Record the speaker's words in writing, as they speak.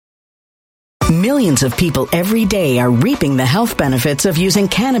Millions of people every day are reaping the health benefits of using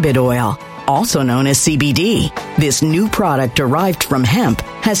cannabis oil, also known as CBD. This new product derived from hemp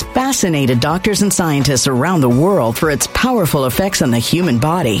has fascinated doctors and scientists around the world for its powerful effects on the human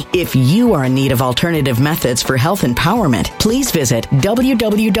body. If you are in need of alternative methods for health empowerment, please visit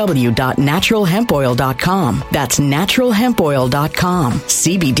www.naturalhempoil.com. That's naturalhempoil.com.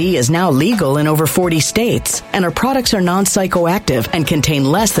 CBD is now legal in over 40 states, and our products are non-psychoactive and contain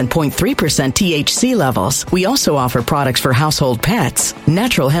less than 0.3% THC levels. We also offer products for household pets.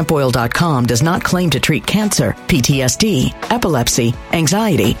 Naturalhempoil.com does not claim to treat cancer, PTSD, epilepsy,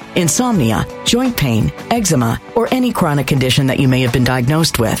 anxiety, insomnia, joint pain, eczema, or any chronic condition that you may have been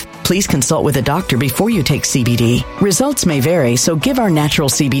diagnosed with. Please consult with a doctor before you take CBD. Results may vary, so give our natural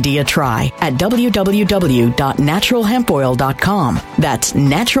CBD a try at www.naturalhempoil.com. That's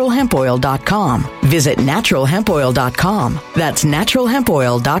naturalhempoil.com. Visit naturalhempoil.com. That's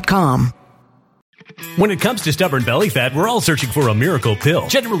naturalhempoil.com. When it comes to stubborn belly fat, we're all searching for a miracle pill.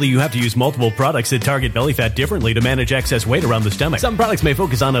 Generally, you have to use multiple products that target belly fat differently to manage excess weight around the stomach. Some products may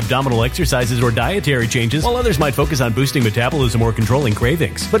focus on abdominal exercises or dietary changes, while others might focus on boosting metabolism or controlling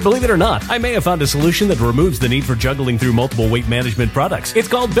cravings. But believe it or not, I may have found a solution that removes the need for juggling through multiple weight management products. It's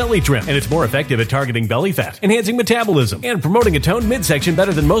called Belly Trim, and it's more effective at targeting belly fat, enhancing metabolism, and promoting a toned midsection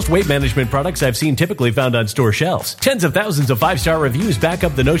better than most weight management products I've seen typically found on store shelves. Tens of thousands of 5-star reviews back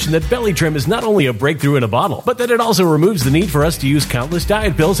up the notion that Belly Trim is not only a breakthrough in a bottle, but that it also removes the need for us to use countless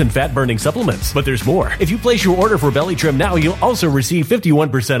diet pills and fat-burning supplements. But there's more. If you place your order for Belly Trim now, you'll also receive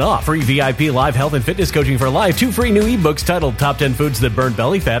 51% off, free VIP live health and fitness coaching for life, 2 free new ebooks titled Top 10 Foods That Burn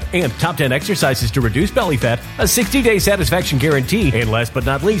Belly Fat and Top 10 Exercises to Reduce Belly Fat, a 60-day satisfaction guarantee, and last but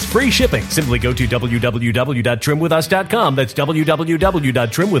not least, free shipping. Simply go to www.trimwithus.com. That's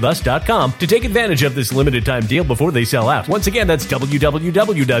www.trimwithus.com to take advantage of this limited time deal before they sell out. Once again, that's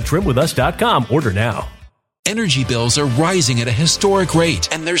www.trimwithus.com. Order now. Energy bills are rising at a historic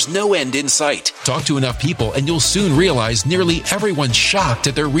rate, and there's no end in sight. Talk to enough people, and you'll soon realize nearly everyone's shocked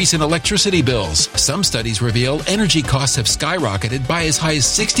at their recent electricity bills. Some studies reveal energy costs have skyrocketed by as high as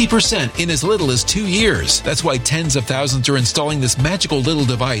 60% in as little as 2 years. That's why tens of thousands are installing this magical little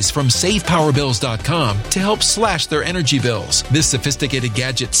device from SavePowerBills.com to help slash their energy bills. This sophisticated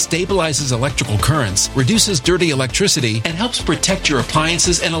gadget stabilizes electrical currents, reduces dirty electricity, and helps protect your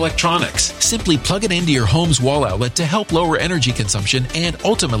appliances and electronics. Simply plug it into your home's wall outlet to help lower energy consumption and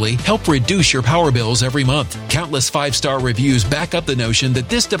ultimately help reduce your power bills every month. Countless 5-star reviews back up the notion that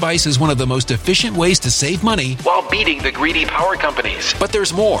this device is one of the most efficient ways to save money while beating the greedy power companies. But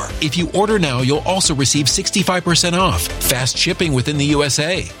there's more. If you order now, you'll also receive 65% off, fast shipping within the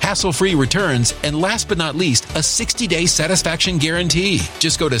USA, hassle-free returns, and last but not least, a 60-day satisfaction guarantee.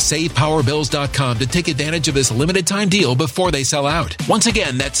 Just go to SavePowerBills.com to take advantage of this limited time deal before they sell out. Once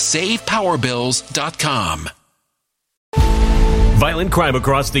again, that's SavePowerBills.com. Violent crime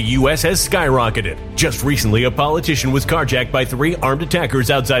across the U.S. has skyrocketed. Just recently, a politician was carjacked by 3 armed attackers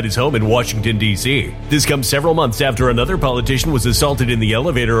outside his home in Washington, D.C. This comes several months after another politician was assaulted in the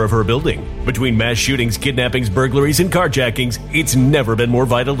elevator of her building. Between mass shootings, kidnappings, burglaries, and carjackings, it's never been more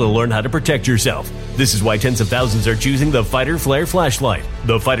vital to learn how to protect yourself. This is why tens of thousands are choosing the Fighter Flare flashlight.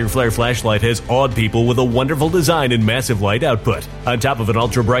 The Fighter Flare flashlight has awed people with a wonderful design and massive light output. On top of an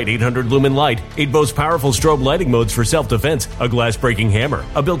ultra-bright 800-lumen light, it boasts powerful strobe lighting modes for self-defense, a glass-breaking hammer,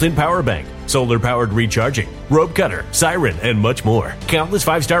 a built-in power bank, solar-powered recharging, rope cutter, siren, and much more. Countless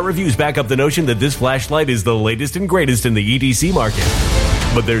 5-star reviews back up the notion that this flashlight is the latest and greatest in the EDC market.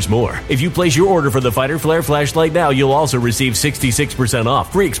 But there's more. If you place your order for the Fighter Flare flashlight now, you'll also receive 66%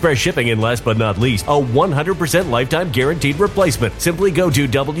 off, free express shipping, and last but not least, a 100% lifetime guaranteed replacement. Simply go to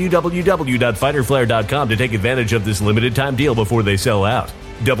www.fighterflare.com to take advantage of this limited time deal before they sell out.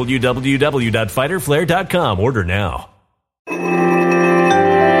 www.fighterflare.com. Order now.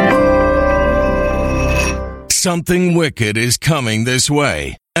 Something wicked is coming this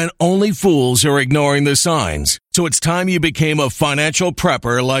way, and only fools are ignoring the signs. So it's time you became a financial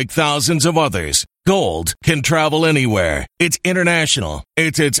prepper like thousands of others. Gold can travel anywhere. It's international.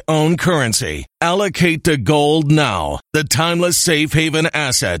 It's its own currency. Allocate to gold now, the timeless safe haven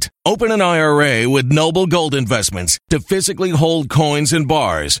asset. Open an IRA with Noble Gold Investments to physically hold coins and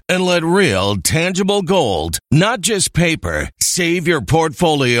bars and let real, tangible gold, not just paper, Save your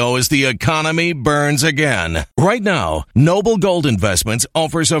portfolio as the economy burns again. Right now, Noble Gold Investments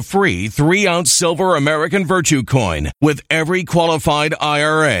offers a free 3-ounce silver American Virtue coin with every qualified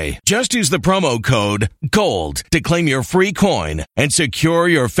IRA. Just use the promo code GOLD to claim your free coin and secure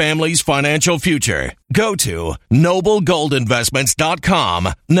your family's financial future. Go to noblegoldinvestments.com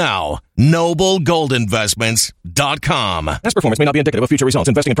now. noblegoldinvestments.com. Past performance may not be indicative of future results.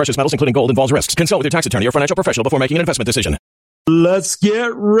 Investing in precious metals, including gold, involves risks. Consult with your tax attorney or financial professional before making an investment decision. Let's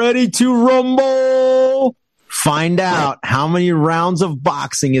get ready to rumble. Find out how many rounds of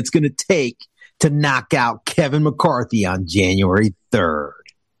boxing it's going to take to knock out Kevin McCarthy on January 3rd.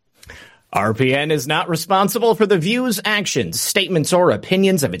 RPN is not responsible for the views, actions, statements, or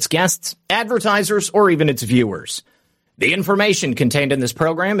opinions of its guests, advertisers, or even its viewers. The information contained in this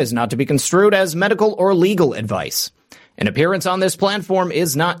program is not to be construed as medical or legal advice. An appearance on this platform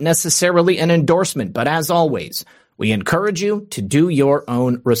is not necessarily an endorsement, but as always, we encourage you to do your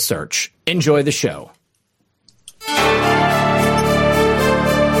own research. Enjoy the show.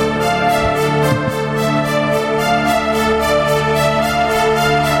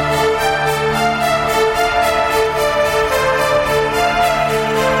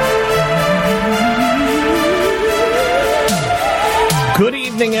 Good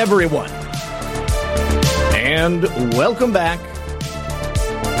evening, everyone, and welcome back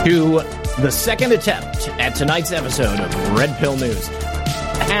to the second attempt at tonight's episode of Red Pill News.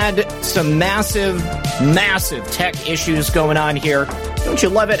 Had some massive tech issues going on here. Don't you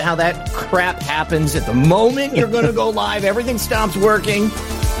love it how that crap happens at the moment you're going to go live? Everything stops working.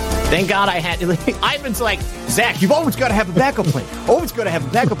 Thank God Ivan's like, Zach, you've always got to have a backup plan. Always got to have a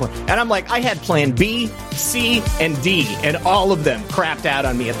backup plan. And I'm like, I had plan B, C, and D, and all of them crapped out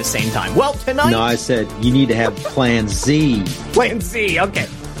on me at the same time. Well, tonight... No, I said you need to have plan Z. Plan Z, okay.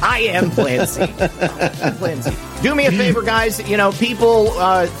 I am plan Z. Plan Z. Do me a favor, guys. People,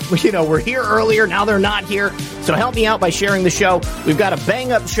 were here earlier. Now they're not here. So help me out by sharing the show. We've got a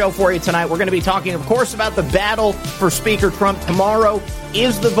bang-up show for you tonight. We're going to be talking, of course, about the battle for Speaker Trump. Tomorrow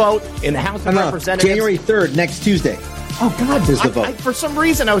is the vote in the House of Representatives. January 3rd, next Tuesday. Oh, God. Is the vote. For some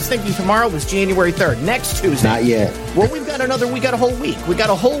reason, I was thinking tomorrow was January 3rd. Next Tuesday. Not yet. Well, we got a whole week. We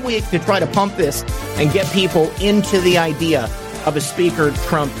got a whole week to try to pump this and get people into the idea of a Speaker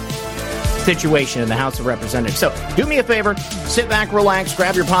Trump situation in the House of Representatives. So do me a favor, sit back, relax,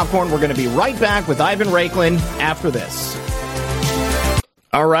 grab your popcorn. We're going to be right back with Ivan Raiklin after this.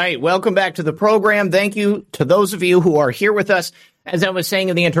 All right, welcome back to the program. Thank you to those of you who are here with us. As I was saying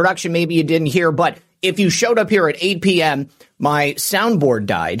in the introduction, maybe you didn't hear, but if you showed up here at 8 p.m., my soundboard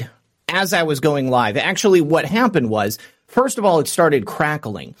died as I was going live. Actually, what happened was, first of all, it started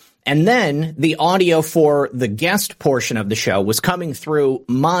crackling. And then the audio for the guest portion of the show was coming through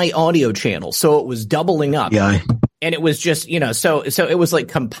my audio channel. So it was doubling up. Yeah. And it was just, so it was like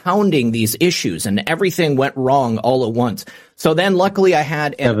compounding these issues and everything went wrong all at once. So then luckily I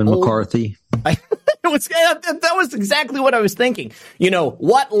had Kevin McCarthy. That was exactly what I was thinking.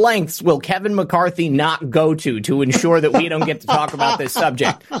 What lengths will Kevin McCarthy not go to ensure that we don't get to talk about this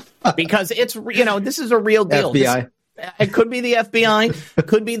subject? Because it's, this is a real deal. FBI. It could be the FBI,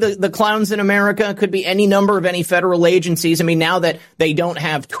 could be the clowns in America, could be any number of any federal agencies. I mean, now that they don't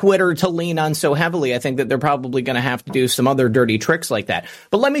have Twitter to lean on so heavily, I think that they're probably going to have to do some other dirty tricks like that.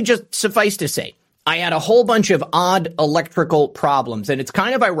 But let me just suffice to say, I had a whole bunch of odd electrical problems, and it's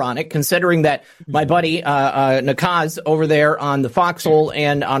kind of ironic considering that my buddy Nakaz over there on the Foxhole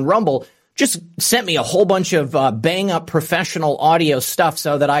and on Rumble just sent me a whole bunch of bang-up professional audio stuff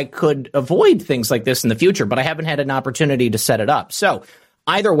so that I could avoid things like this in the future, but I haven't had an opportunity to set it up. So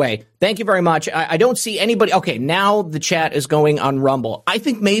either way, thank you very much. I don't see anybody. Okay, now the chat is going on Rumble. I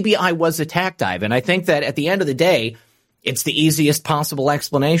think maybe I was attacked, Ivan. I think that at the end of the day, it's the easiest possible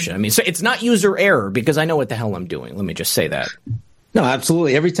explanation. I mean, so it's not user error because I know what the hell I'm doing. Let me just say that. No,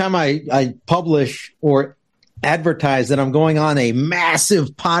 absolutely. Every time I publish or advertise that I'm going on a massive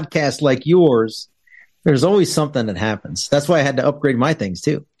podcast like yours, there's always something that happens. That's why I had to upgrade my things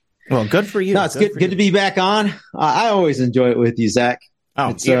too. Well, good for you. No, it's good to be back on. I always enjoy it with you, Zach.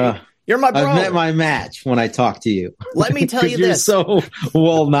 Oh, you're my bro. I've met my match when I talk to you. Let me tell you this. You're so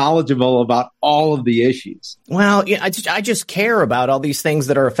well knowledgeable about all of the issues. Well, yeah, I just care about all these things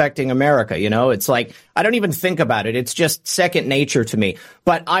that are affecting America. It's like I don't even think about it. It's just second nature to me.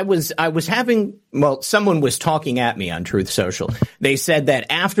 But I was having, someone was talking at me on Truth Social. They said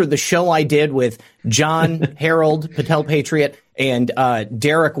that after the show I did with John Harold Patel Patriot, and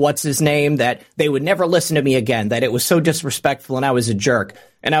Derek, what's his name, that they would never listen to me again, that it was so disrespectful and I was a jerk.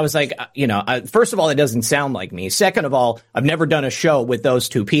 And I was like, first of all, it doesn't sound like me. Second of all, I've never done a show with those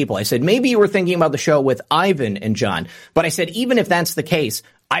two people. I said, maybe you were thinking about the show with Ivan and John. But I said, even if that's the case,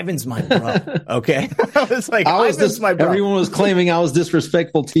 Ivan's my bro. Okay. I was like, Ivan's my bro. Everyone was claiming I was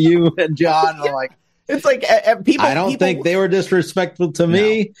disrespectful to you and John. I'm like, it's like people. I don't think they were disrespectful to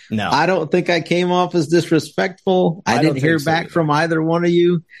me. No. I don't think I came off as disrespectful. I didn't hear back from either one of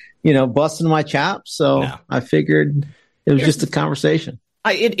you, busting my chops. So I figured it was just a conversation.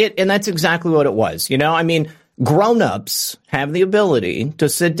 And that's exactly what it was. Grown-ups have the ability to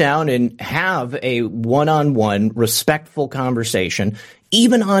sit down and have a one-on-one respectful conversation,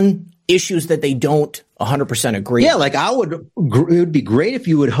 even on issues that they don't 100% agree. Yeah, like it would be great if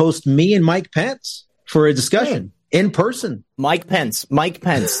you would host me and Mike Pence for a discussion in person. Mike Pence,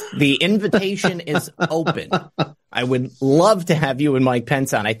 the invitation is open. I would love to have you and Mike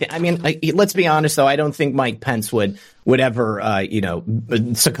Pence on. Let's be honest, though. I don't think Mike Pence would ever,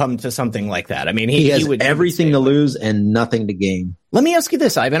 succumb to something like that. He has would everything to lose and nothing to gain. Let me ask you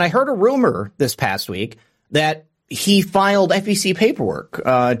this, Ivan. I heard a rumor this past week that he filed FEC paperwork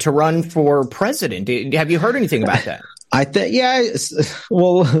to run for president. Have you heard anything about that?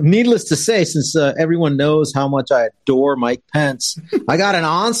 Well, needless to say, since everyone knows how much I adore Mike Pence, I got an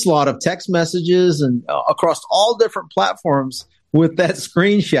onslaught of text messages and across all different platforms with that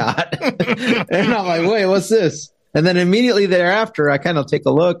screenshot. And I'm like, wait, what's this? And then immediately thereafter, I kind of take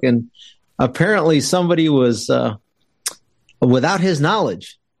a look, and apparently somebody was, without his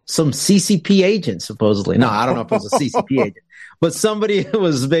knowledge, some CCP agent, supposedly. No, I don't know if it was a CCP agent, but somebody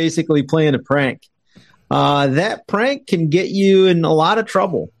was basically playing a prank. That prank can get you in a lot of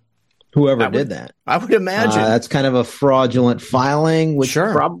trouble, whoever did that. I would imagine. That's kind of a fraudulent filing, which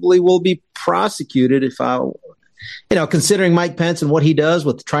probably will be prosecuted considering Mike Pence and what he does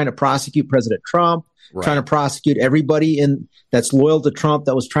with trying to prosecute President Trump, trying to prosecute everybody that's loyal to Trump,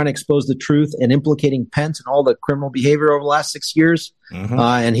 that was trying to expose the truth, and implicating Pence and all the criminal behavior over the last 6 years. Mm-hmm.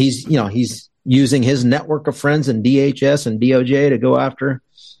 And he's using his network of friends in DHS and DOJ to go after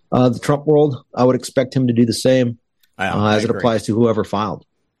the Trump world. I would expect him to do the same as it applies to whoever filed.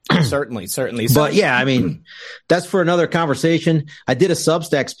 Certainly. But that's for another conversation. I did a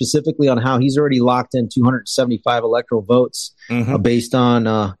Substack specifically on how he's already locked in 275 electoral votes based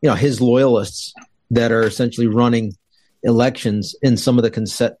on his loyalists that are essentially running elections in some of the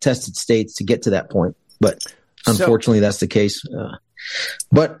contested states to get to that point. But unfortunately, that's the case.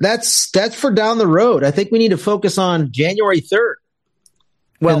 But that's for down the road. I think we need to focus on January 3rd.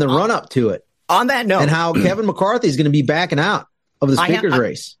 And the run-up to it. On that note. And how Kevin McCarthy is going to be backing out of the speaker's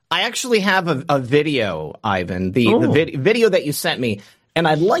race. I actually have a video, Ivan, the video that you sent me, and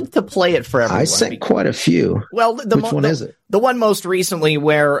I'd like to play it for everyone. I sent quite a few. Well, which one is it? The one most recently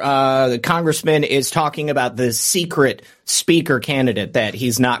where the congressman is talking about the secret speaker candidate that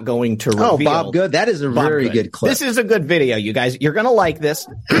he's not going to reveal. Oh, Bob Good. That is a very good clip. This is a good video, you guys. You're going to like this.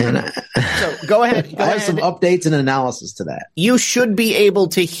 So go ahead. I have some updates and analysis to that. You should be able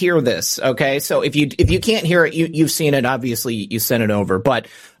to hear this, okay? So if you can't hear it, you've seen it. Obviously, you sent it over. But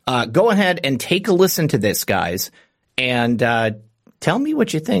go ahead and take a listen to this, guys, and tell me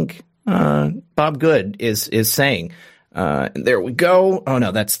what you think Bob Good is saying. There we go. Oh,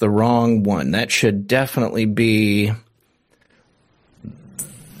 no, that's the wrong one. That should definitely be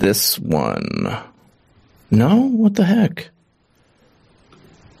this one. No? What the heck?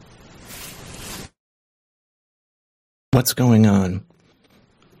 What's going on?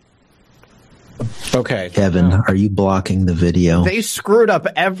 Okay. Kevin, are you blocking the video? They screwed up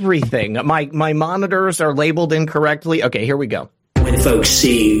everything. My monitors are labeled incorrectly. Okay, here we go. When folks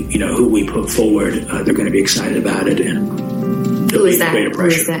see, who we put forward, they're going to be excited about it, and who is that? Who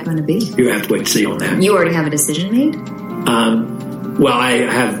is that going to be? You have to wait and see on that. You already have a decision made? Well, I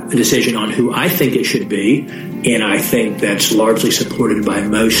have a decision on who I think it should be, and I think that's largely supported by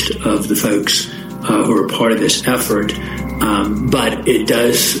most of the folks who are part of this effort. But it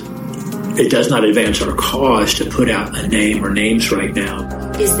does not advance our cause to put out a name or names right now.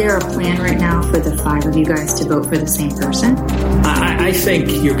 Is there a plan right now for the five of you guys to vote for the same person? I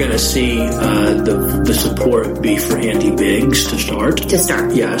think you're going to see the support be for Andy Biggs to start. To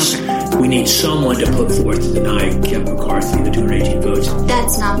start? Yes. Okay. We need someone to put forth to deny Kevin McCarthy the 218 votes.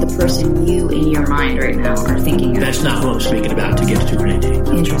 That's not the person you, in your mind right now, are thinking of. That's not who I'm speaking about to get to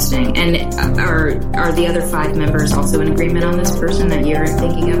 218. Interesting. And are the other five members also in agreement on this person that you're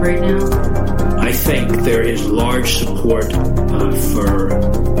thinking of right now? I think there is large support for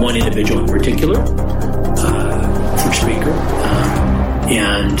one individual in particular for Speaker.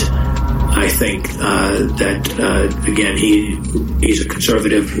 And I think that again, he's a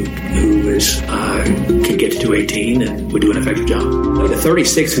conservative who is can get to 218 and would do an effective job. The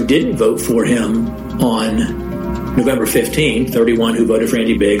 36 who didn't vote for him on November 15, 31 who voted for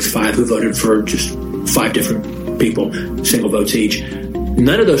Andy Biggs, 5 who voted for just 5 different people, single votes each.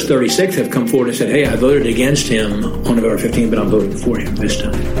 None of those 36 have come forward and said, hey, I voted against him on November 15, but I'm voting for him this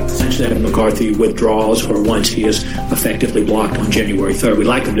time. Essentially, if McCarthy withdraws or once he is effectively blocked on January 3rd, we'd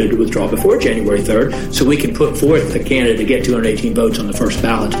like him to withdraw before January 3rd so we can put forth a candidate to get 218 votes on the first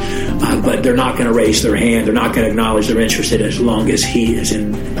ballot. But they're not going to raise their hand. They're not going to acknowledge they're interested as long as he is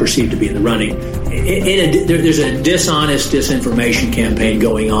perceived to be in the running. There's a dishonest disinformation campaign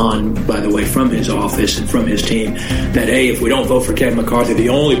going on, by the way, from his office and from his team that, hey, if we don't vote for Kevin McCarthy, the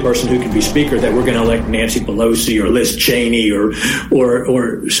only person who can be speaker, that we're going to elect Nancy Pelosi or Liz Cheney or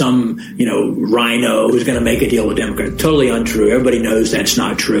some, rhino who's going to make a deal with Democrats. Totally untrue. Everybody knows that's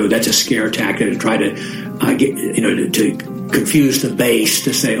not true. That's a scare tactic to try to to confuse the base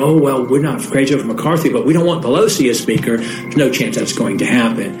to say, oh, well, we're not crazy over McCarthy, but we don't want Pelosi as speaker. There's no chance that's going to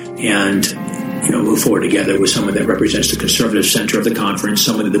happen. And move forward together with someone that represents the conservative center of the conference,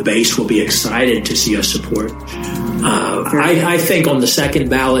 someone that the base will be excited to see us support. I think on the second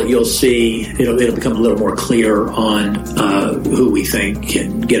ballot, you'll see it'll become a little more clear on who we think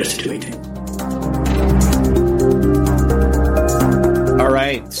can get us to 218. All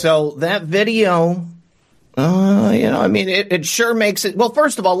right. So that video, it sure makes it. Well,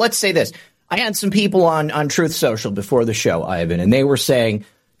 first of all, let's say this. I had some people on Truth Social before the show, Ivan, and they were saying,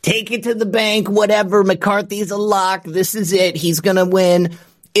 take it to the bank, whatever. McCarthy's a lock. This is it. He's going to win.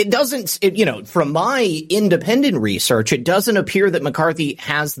 It doesn't, from my independent research, it doesn't appear that McCarthy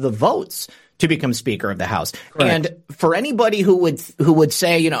has the votes to become Speaker of the House. Correct. And for anybody who would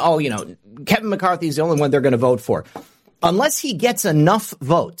say, Kevin McCarthy's the only one they're going to vote for, unless he gets enough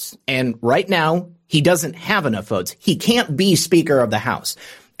votes, and right now he doesn't have enough votes, he can't be Speaker of the House.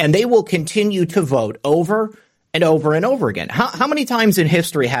 And they will continue to vote over and over and over again. How many times in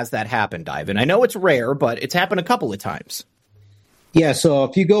history has that happened, Ivan? I know it's rare, but it's happened a couple of times. Yeah, so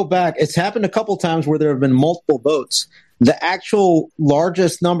if you go back, it's happened a couple of times where there have been multiple votes. The actual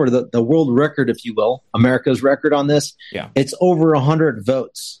largest number, the world record, if you will, America's record on this, it's over 100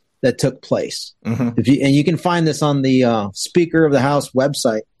 votes that took place. Mm-hmm. And you can find this on the Speaker of the House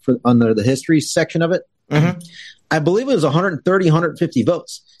website under the history section of it. Mm-hmm. I believe it was 130, 150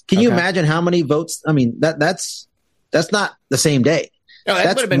 votes. Can you imagine how many votes? I mean, that's not the same day. No,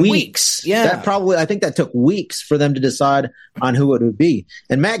 that would have been weeks. Yeah. I think that took weeks for them to decide on who it would be.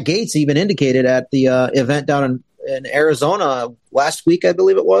 And Matt Gaetz even indicated at the event down in Arizona last week, I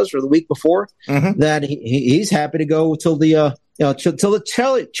believe it was, or the week before, that he's happy to go till the till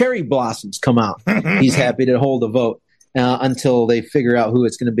the cherry blossoms come out. He's happy to hold a vote until they figure out who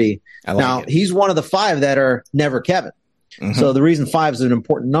it's going to be. He's one of the 5 that are never Kevin. Mm-hmm. So the reason 5 is an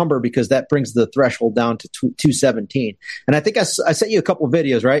important number because that brings the threshold down to 217. And I think I sent you a couple of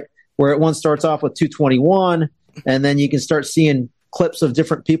videos, right, where one starts off with 221, and then you can start seeing clips of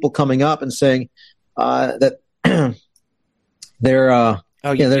different people coming up and saying that they're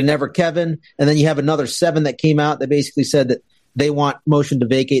never Kevin. And then you have another 7 that came out that basically said that they want motion to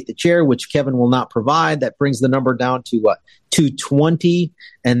vacate the chair, which Kevin will not provide. That brings the number down to 220.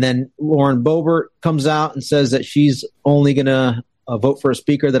 And then Lauren Boebert comes out and says that she's only going to vote for a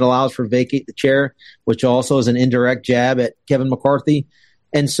speaker that allows for vacate the chair, which also is an indirect jab at Kevin McCarthy.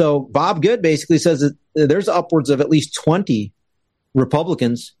 And so Bob Good basically says that there's upwards of at least 20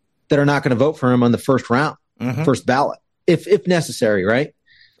 Republicans that are not going to vote for him on the first round, first ballot, if necessary, right?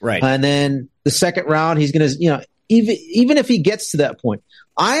 Right. And then the second round, he's going to, even if he gets to that point,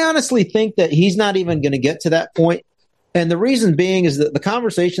 I honestly think that he's not even going to get to that point. And the reason being is that the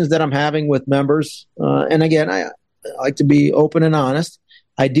conversations that I'm having with members, and again, I like to be open and honest.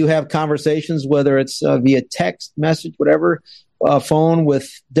 I do have conversations, whether it's via text, message, whatever, phone with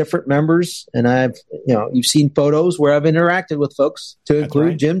different members. And you've seen photos where I've interacted with folks to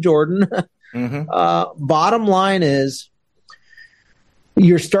include Jim Jordan. Bottom line is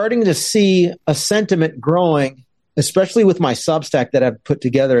you're starting to see a sentiment growing, especially with my Substack that I've put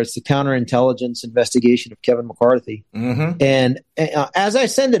together. It's the Counterintelligence Investigation of Kevin McCarthy. And as I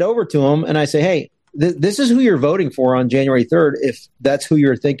send it over to him and I say, hey, this is who you're voting for on January 3rd, if that's who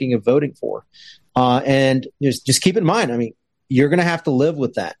you're thinking of voting for. And just keep in mind, I mean, you're going to have to live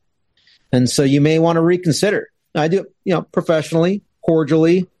with that. And so you may want to reconsider. I do, professionally,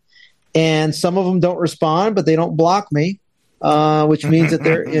 cordially, and some of them don't respond, but they don't block me, which means that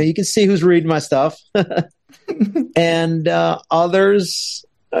they're, you can see who's reading my stuff. And others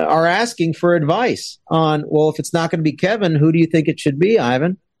are asking for advice on, well, if it's not going to be Kevin, who do you think it should be,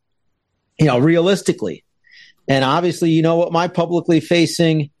 Ivan? realistically. And obviously, you know what my publicly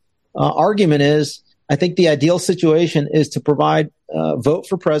facing argument is. I think the ideal situation is to provide vote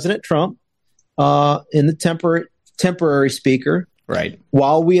for President Trump in the temporary speaker, right,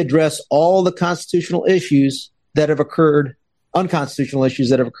 while we address all the constitutional issues that have occurred, unconstitutional issues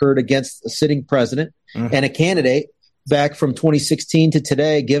that have occurred against a sitting president and a candidate back from 2016 to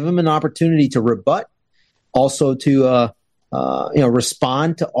today. Give them an opportunity to rebut, also to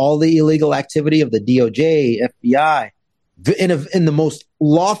respond to all the illegal activity of the DOJ, FBI, in the most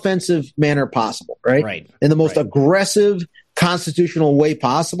law-offensive manner possible, right? Right. In the most aggressive constitutional way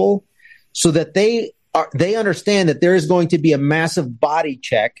possible, so that they understand that there is going to be a massive body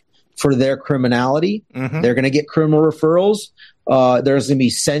check for their criminality. They're going to get criminal referrals. There's going to be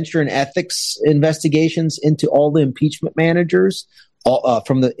censure and ethics investigations into all the impeachment managers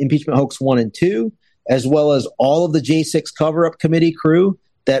from the impeachment hoax 1 and 2. As well as all of the J6 cover-up committee crew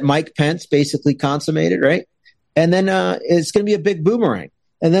that Mike Pence basically consummated, right? And then it's going to be a big boomerang.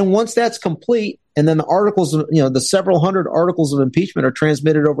 And then once that's complete, and then the articles, the several hundred articles of impeachment are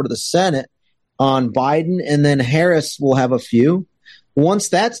transmitted over to the Senate on Biden, and then Harris will have a few. Once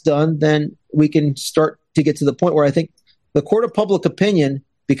that's done, then we can start to get to the point where I think the court of public opinion,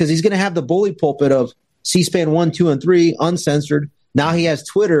 because he's going to have the bully pulpit of C-SPAN 1, 2, and 3 uncensored. Now he has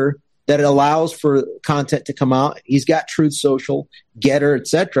Twitter that allows for content to come out. He's got Truth Social, Getter,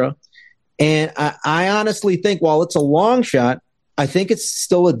 etc. And I honestly think, while it's a long shot, I think it's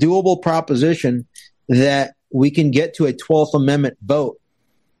still a doable proposition that we can get to a 12th Amendment vote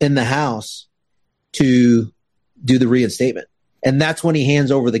in the House to do the reinstatement. And that's when he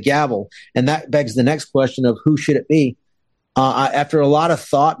hands over the gavel. And that begs the next question of who should it be? After a lot of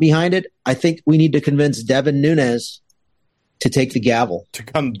thought behind it, I think we need to convince Devin Nunes to take the gavel, to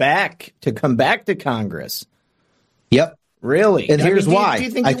come back to Congress. Yep. Really? And here's why. Do you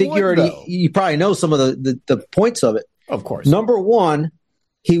think I think you probably know some of the points of it. Of course. Number one,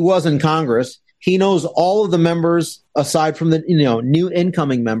 he was in Congress. He knows all of the members aside from the new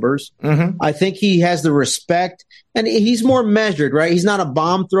incoming members. I think he has the respect, and he's more measured, right? He's not a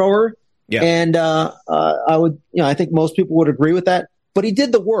bomb thrower. Yeah. And I think most people would agree with that. But he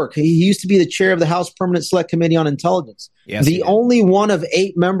did the work. He used to be the chair of the House Permanent Select Committee on Intelligence. Yes, the only one of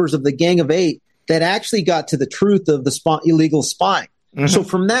 8 members of the Gang of 8 that actually got to the truth of the illegal spying. So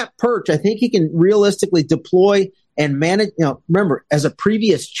from that perch, I think he can realistically deploy and manage, remember, as a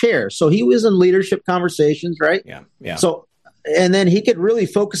previous chair. So he was in leadership conversations, right? Yeah. So, and then he could really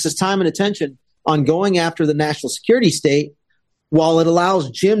focus his time and attention on going after the national security state, while it allows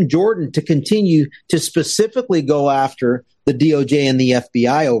Jim Jordan to continue to specifically go after the DOJ and the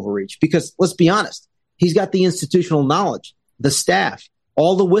FBI overreach. Because let's be honest, he's got the institutional knowledge, the staff,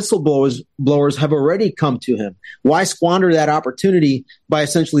 all the whistleblowers have already come to him. Why squander that opportunity by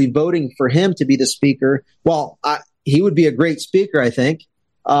essentially voting for him to be the speaker? Well, he would be a great speaker, I think.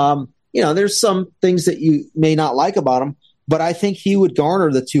 There's some things that you may not like about him, but I think he would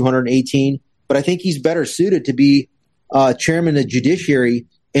garner the 218. But I think he's better suited to be chairman of the judiciary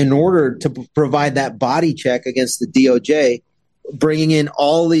in order to provide that body check against the DOJ, bringing in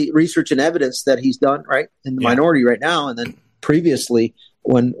all the research and evidence that he's done, right, in the minority right now, and then previously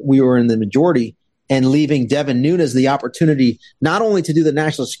when we were in the majority, and leaving Devin Nunes the opportunity not only to do the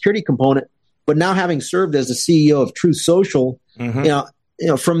national security component, but now having served as the CEO of Truth Social,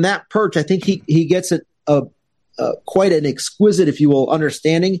 from that perch, I think he gets quite an exquisite, if you will,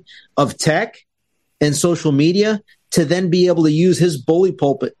 understanding of tech and social media, to then be able to use his bully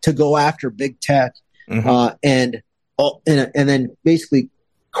pulpit to go after big tech, and then basically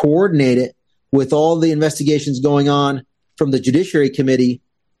coordinate it with all the investigations going on from the Judiciary Committee,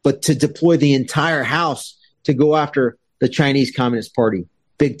 but to deploy the entire House to go after the Chinese Communist Party,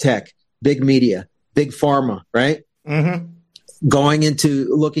 big tech, big media, big pharma, right? Going into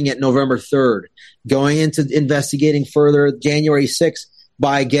looking at November 3rd, going into investigating further January 6th,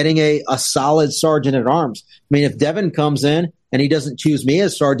 by getting a solid sergeant at arms. I mean, if Devin comes in and he doesn't choose me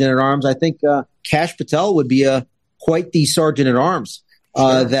as sergeant at arms, I think Kash Patel would be quite the sergeant at arms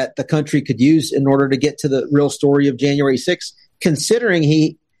that the country could use in order to get to the real story of January 6th, considering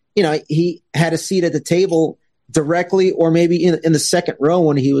he had a seat at the table directly or maybe in the second row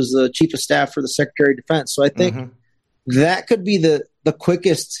when he was the chief of staff for the Secretary of Defense. So I think that could be the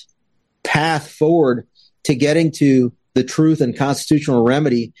quickest path forward to getting to the truth and constitutional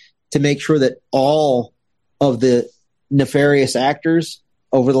remedy, to make sure that all of the nefarious actors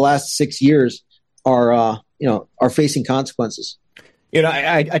over the last 6 years are facing consequences.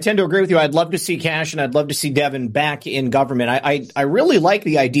 I tend to agree with you. I'd love to see Kash and I'd love to see Devin back in government. I really like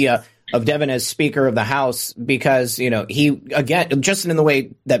the idea of Devin as Speaker of the House because, he, again, just in the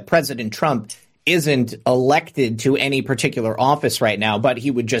way that President Trump isn't elected to any particular office right now, but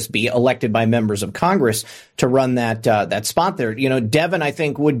he would just be elected by members of Congress to run that spot there. Devin, I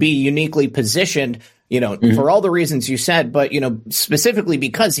think, would be uniquely positioned, for all the reasons you said, but, specifically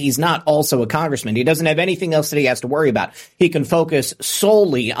because he's not also a congressman. He doesn't have anything else that he has to worry about. He can focus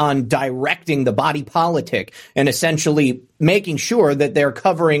solely on directing the body politic and essentially making sure that they're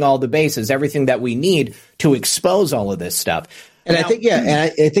covering all the bases, everything that we need to expose all of this stuff. And now, I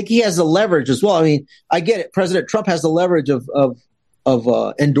think he has the leverage as well. I mean, I get it. President Trump has the leverage of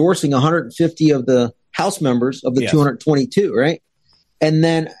endorsing 150 of the House members of the 222, right? And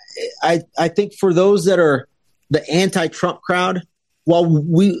then I think for those that are the anti-Trump crowd, while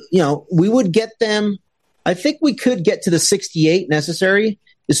we would get them, I think we could get to the 68 necessary,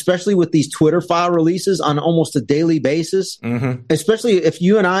 especially with these Twitter file releases on almost a daily basis. Mm-hmm. Especially if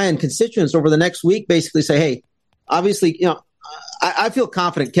you and I and constituents over the next week basically say, hey, obviously, I feel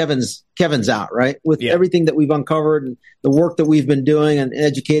confident Kevin's out, right? With everything that we've uncovered and the work that we've been doing and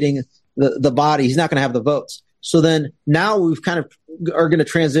educating the body, he's not going to have the votes. So then now we've kind of are going to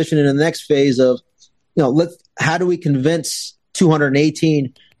transition into the next phase of, how do we convince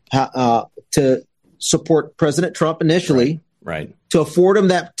 218 to support President Trump initially, right? To afford him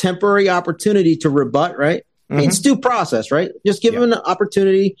that temporary opportunity to rebut, right? Mm-hmm. I mean, it's due process, right? Just give him an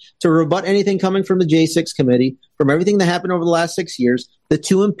opportunity to rebut anything coming from the J6 committee, from everything that happened over the last 6 years, the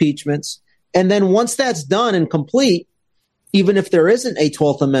 2 impeachments. And then once that's done and complete, even if there isn't a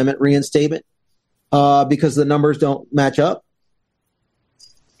 12th Amendment reinstatement, because the numbers don't match up,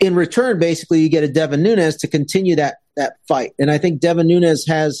 in return, basically, you get a Devin Nunes to continue that fight. And I think Devin Nunes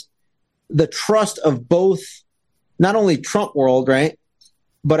has the trust of both, not only Trump world, right?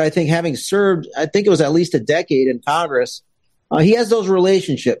 But I think having served, I think it was at least a decade in Congress, he has those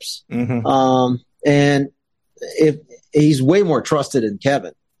relationships. Mm-hmm. And if he's way more trusted than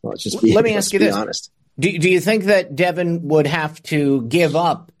Kevin. Well, let me ask you this. Honest. Do you think that Devin would have to give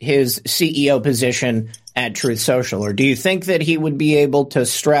up his CEO position at Truth Social, or do you think that he would be able to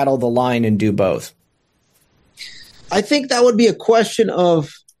straddle the line and do both? I think that would be a question of,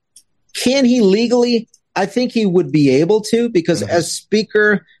 can he legally? I think he would be able to, because as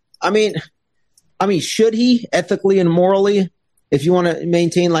Speaker, I mean, should he ethically and morally, if you want to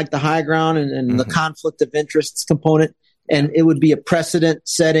maintain like the high ground and the conflict of interests component, and it would be a precedent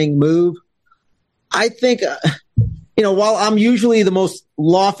setting move. I think, while I'm usually the most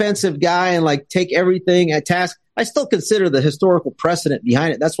law offensive guy and like take everything at task, I still consider the historical precedent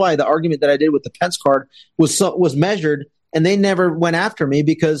behind it. That's why the argument that I did with the Pence card was measured, and they never went after me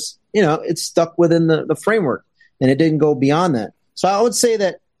because, it's stuck within the framework and it didn't go beyond that. So I would say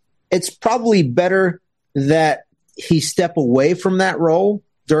that it's probably better that he step away from that role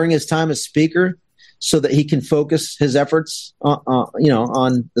during his time as Speaker so that he can focus his efforts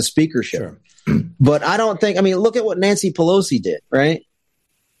on the speakership. Sure. But I don't think, look at what Nancy Pelosi did, right?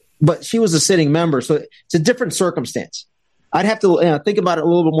 But she was a sitting member, so it's a different circumstance. I'd have to think about it a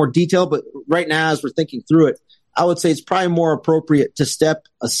little bit more detail, but right now, as we're thinking through it, I would say it's probably more appropriate to step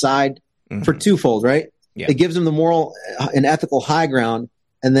aside for twofold, right? Yeah. It gives him the moral and ethical high ground,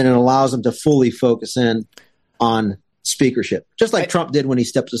 and then it allows him to fully focus in on speakership, just like Trump did when he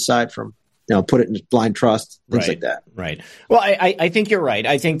stepped aside from put it in blind trust, things like that. Right. Well, I think you're right.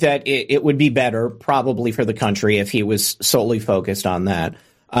 I think that it would be better probably for the country if he was solely focused on that.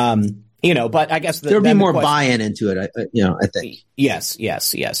 But I guess there'd be more buy-in into it. I think. Yes.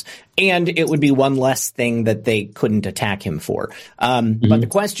 And it would be one less thing that they couldn't attack him for. But the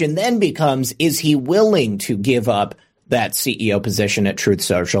question then becomes, is he willing to give up that CEO position at Truth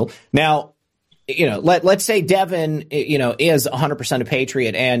Social? Now, let's say Devin, is 100% a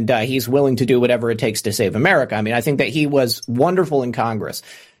patriot and he's willing to do whatever it takes to save America. I think that he was wonderful in Congress.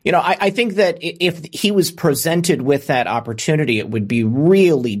 I think that if he was presented with that opportunity, it would be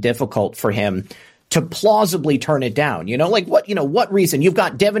really difficult for him to plausibly turn it down. What reason? You've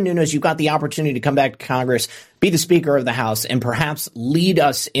got Devin Nunes, you've got the opportunity to come back to Congress, be the Speaker of the House, and perhaps lead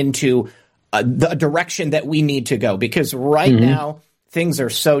us into the direction that we need to go. Because right now, things are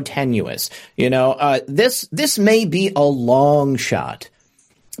so tenuous. This may be a long shot,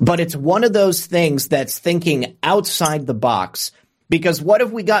 but it's one of those things that's thinking outside the box. Because what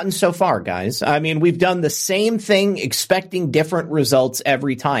have we gotten so far, guys? We've done the same thing, expecting different results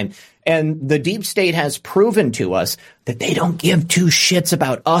every time. And the deep state has proven to us that they don't give two shits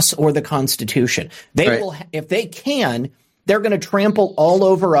about us or the Constitution. They will, if they can, they're going to trample all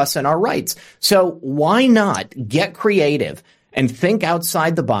over us and our rights. So why not get creative and think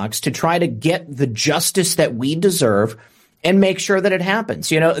outside the box to try to get the justice that we deserve and make sure that it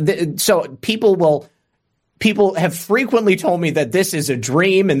happens. So people have frequently told me that this is a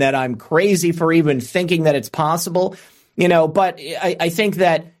dream and that I'm crazy for even thinking that it's possible. But I think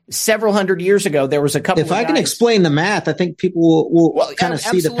that several hundred years ago, there was a couple. If I can explain the math, I think people will kind of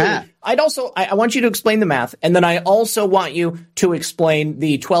see the path. I want you to explain the math, and then I also want you to explain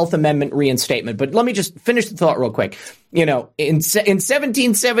the 12th Amendment reinstatement. But let me just finish the thought real quick. In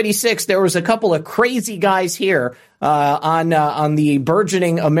 1776, there was a couple of crazy guys here on the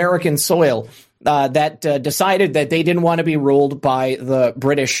burgeoning American soil that decided that they didn't want to be ruled by the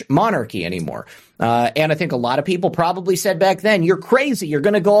British monarchy anymore. And I think a lot of people probably said back then, you're crazy. You're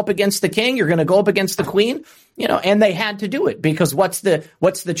going to go up against the king. You're going to go up against the queen, and they had to do it because what's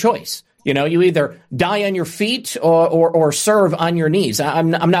the choice? You either die on your feet or serve on your knees. I'm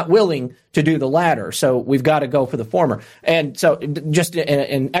not willing to do the latter. So we've got to go for the former. And so just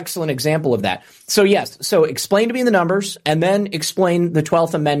an excellent example of that. So yes. So explain to me the numbers and then explain the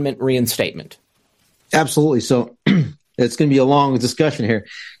 12th Amendment reinstatement. Absolutely. So it's going to be a long discussion here.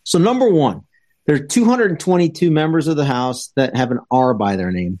 So number one, there are 222 members of the House that have an R by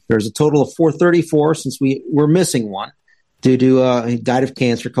their name. There's a total of 434 since we're missing one due to he died of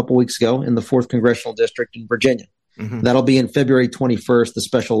cancer a couple weeks ago in the 4th Congressional District in Virginia. Mm-hmm. That'll be in February 21st, the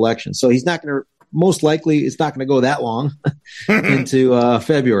special election. So he's not going to, most likely, it's not going to go that long into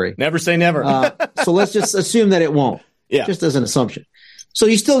February. Never say never. So let's just assume that it won't. Yeah. Just as an assumption. So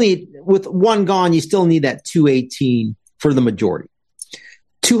you still need, with one gone, you still need that 218 for the majority.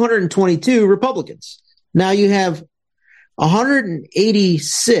 222 Republicans. Now you have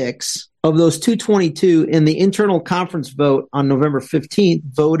 186 of those 222 in the internal conference vote on November 15th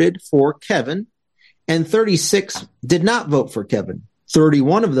voted for Kevin, and 36 did not vote for Kevin.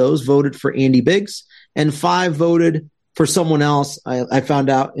 31 of those voted for Andy Biggs, and 5 voted for someone else. I found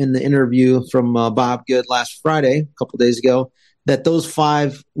out in the interview from Bob Good last Friday, a couple days ago, that those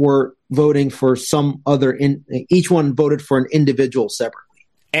 5 were voting for some other, each one voted for an individual separately.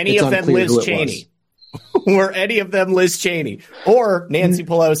 Any of them Liz Cheney? Were any of them Liz Cheney or Nancy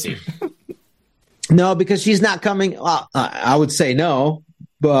Pelosi? No, because she's not coming. I would say no,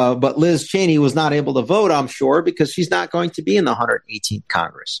 but Liz Cheney was not able to vote, I'm sure, because she's not going to be in the 118th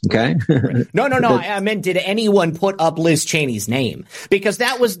Congress. Okay. No. I meant, did anyone put up Liz Cheney's name? Because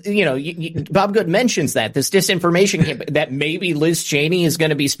that was, Bob Good mentions that this disinformation that maybe Liz Cheney is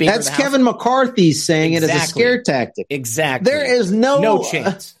going to be Speaker That's of the House. Kevin McCarthy saying it as a scare tactic. Exactly. There is no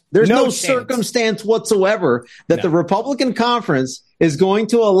chance. There's no circumstance whatsoever that the Republican conference is going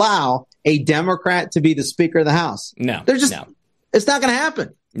to allow a Democrat to be the Speaker of the House. No. It's not going to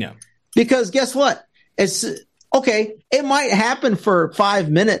happen. No. Because guess what? It's okay. It might happen for 5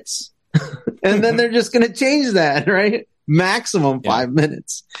 minutes and then they're just going to change that, right? Maximum 5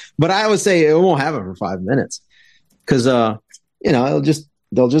 minutes. But I would say it won't happen for 5 minutes because, they'll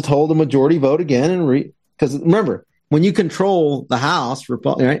just hold a majority vote again and because remember, when you control the House,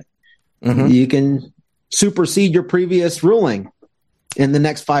 right, you can supersede your previous ruling in the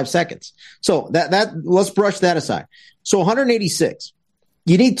next 5 seconds. So that let's brush that aside. So 186.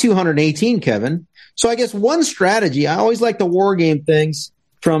 You need 218, Kevin. So I guess one strategy, I always like the war game things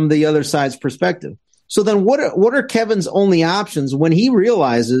from the other side's perspective. So then what are Kevin's only options when he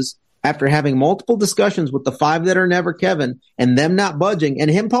realizes, after having multiple discussions with the 5 that are never Kevin and them not budging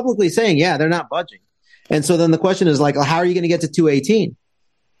and him publicly saying, yeah, they're not budging. And so then the question is like, how are you going to get to 218?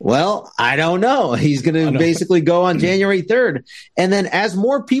 Well, I don't know. He's going to basically go on January 3rd. And then as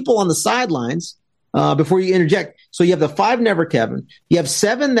more people on the sidelines, before you interject, so you have the 5 never Kevin. You have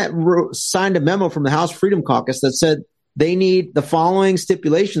 7 that signed a memo from the House Freedom Caucus that said they need the following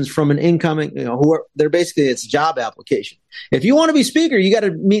stipulations from an incoming, they're basically, it's a job application. If you want to be Speaker, you got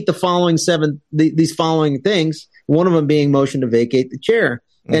to meet the following 7, these following things, one of them being motion to vacate the chair.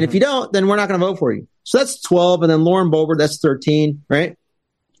 Mm-hmm. And if you don't, then we're not going to vote for you. So that's 12. And then Lauren Boebert, that's 13, right?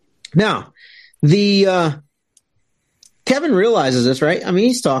 Now, Kevin realizes this, right? I mean,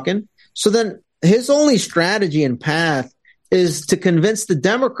 he's talking. So then his only strategy and path is to convince the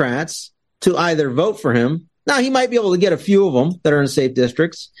Democrats to either vote for him. Now, he might be able to get a few of them that are in safe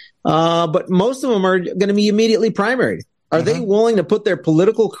districts, but most of them are going to be immediately primaried. Are they willing to put their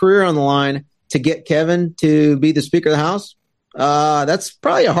political career on the line to get Kevin to be the Speaker of the House? That's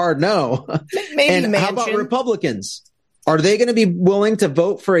probably a hard no. Maybe and how about Republicans? Are they going to be willing to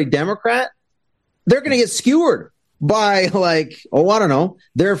vote for a Democrat? They're going to get skewered by I don't know,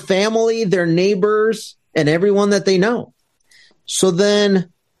 their family, their neighbors, and everyone that they know. So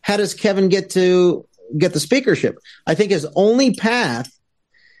then how does Kevin get the speakership? I think his only path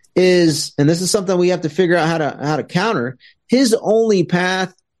is, and this is something we have to figure out how to counter. His only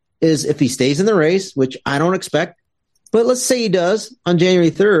path is if he stays in the race, which I don't expect, But let's say he does on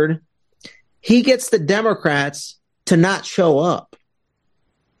January 3rd. He gets the Democrats to not show up.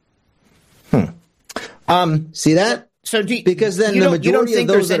 See that? So because then the majority of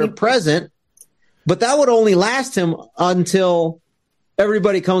those that are present, but that would only last him until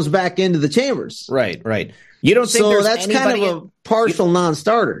everybody comes back into the chambers. Right. You don't think so? That's kind of a partial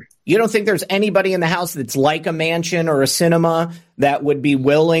non-starter. You don't think there's anybody in the House that's like a Manchin or a Sinema that would be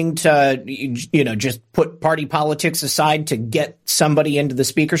willing to, just put party politics aside to get somebody into the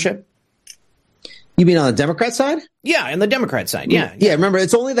speakership? You mean on the Democrat side? Yeah, on the Democrat side. Yeah. Remember,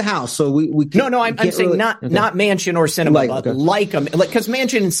 it's only the House, so we can't. No. I'm saying really, not Manchin or Sinema, but because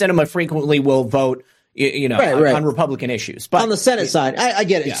Manchin and Sinema frequently will vote, on Republican issues. But on the Senate side, I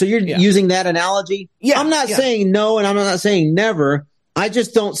get it. Yeah, so you're using that analogy. Yeah, I'm not saying no, and I'm not saying never. I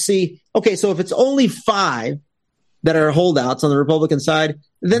just don't see. Okay, so if it's only 5 that are holdouts on the Republican side,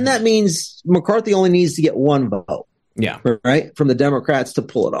 then that means McCarthy only needs to get 1 vote. Yeah, right, from the Democrats to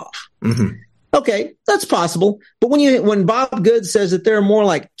pull it off. Mm-hmm. Okay, that's possible. But when Bob Good says that there are more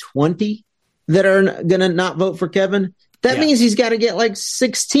like 20 that are going to not vote for Kevin, that means he's got to get like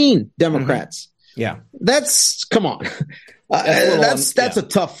 16 Democrats. Mm-hmm. Yeah, come on. That's a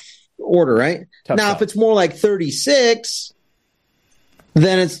tough order, right? Tough. If it's more like 36,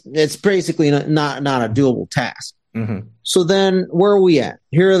 then it's basically not a doable task. Mm-hmm. So then where are we at?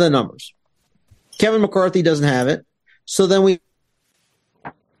 Here are the numbers. Kevin McCarthy doesn't have it. So then we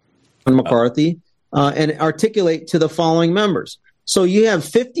McCarthy and articulate to the following members. So you have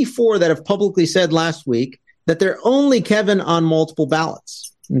 54 that have publicly said last week that they're only Kevin on multiple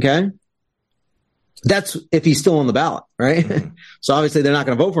ballots. Okay. That's if he's still on the ballot, right? Mm-hmm. So obviously they're not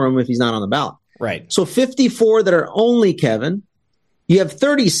going to vote for him if he's not on the ballot. Right. So 54 that are only Kevin. You have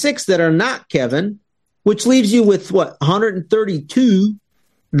 36 that are not Kevin, which leaves you with 132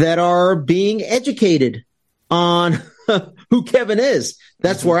 that are being educated on who Kevin is.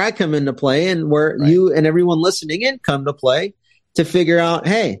 That's where I come into play and where you and everyone listening in come to play to figure out,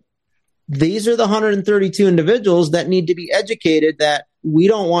 hey, these are the 132 individuals that need to be educated that we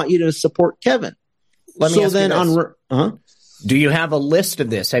don't want you to support Kevin. Let me ask you this. Do you have a list of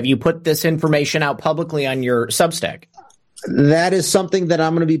this? Have you put this information out publicly on your Substack? That is something that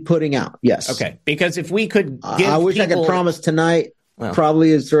I'm going to be putting out. Yes. Okay. Because if we could give I wish I could promise tonight. Well,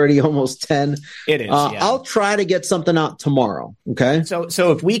 probably it's already almost 10. It is. I'll try to get something out tomorrow. Okay.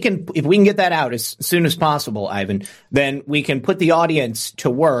 So if we can get that out as soon as possible, Ivan, then we can put the audience to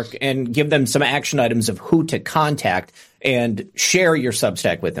work and give them some action items of who to contact and share your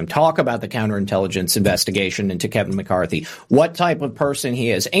Substack with them. Talk about the counterintelligence investigation into Kevin McCarthy, what type of person he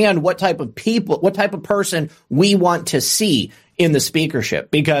is, and what type of person we want to see in the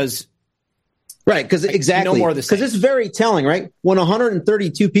speakership. Because right, because exactly, because it's very telling, right? When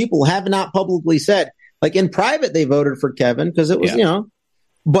 132 people have not publicly said, like in private, they voted for Kevin because it was,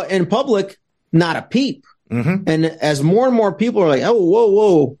 but in public, not a peep. Mm-hmm. And as more and more people are like, oh,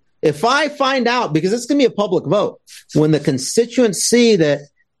 whoa. If I find out, because it's going to be a public vote, when the constituents see that,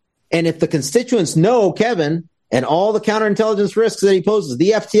 and if the constituents know Kevin and all the counterintelligence risks that he poses,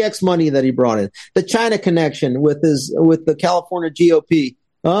 the FTX money that he brought in, the China connection with the California GOP,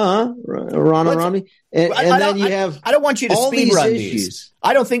 Ron Romney, and then you have. I don't want you to speed run these.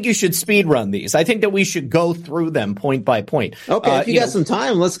 I don't think you should speed run these. I think that we should go through them point by point. Okay, if you got some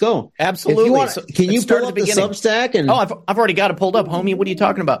time, let's go. Absolutely. Can you pull up the Substack? And I've already got it pulled up, homie. What are you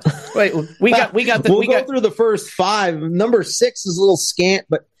talking about? Wait, we got. We'll go through the first 5. Number 6 is a little scant,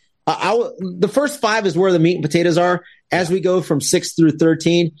 but the first 5 is where the meat and potatoes are. As we go from 6 through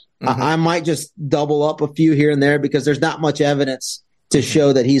 13, I might just double up a few here and there because there's not much evidence to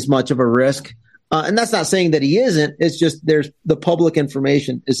show that he's much of a risk. And that's not saying that he isn't. It's just the public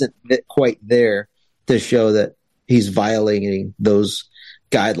information isn't quite there to show that he's violating those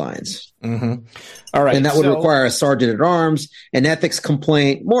guidelines. Mm-hmm. All right. And that would require a sergeant at arms, an ethics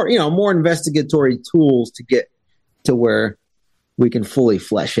complaint, more investigatory tools to get to where we can fully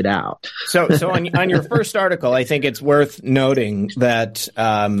flesh it out. So on your first article, I think it's worth noting that,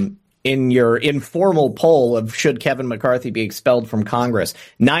 in your informal poll of should Kevin McCarthy be expelled from Congress,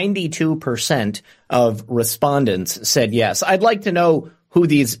 92% of respondents said yes. I'd like to know who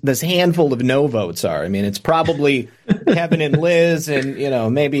this handful of no votes are. I mean, it's probably Kevin and Liz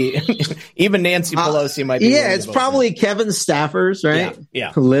and, maybe even Nancy Pelosi might be. Yeah, it's probably Kevin's staffers, right?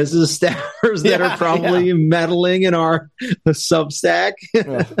 Yeah. Liz's staffers that are probably meddling in our Substack.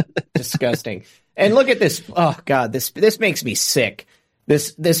 Disgusting. And look at this. Oh, God, this makes me sick.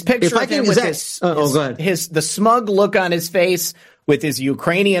 This picture of him with the smug look on his face with his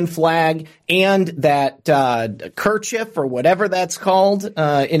Ukrainian flag and that kerchief or whatever that's called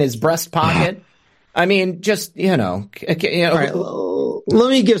in his breast pocket. I mean, just, All right, let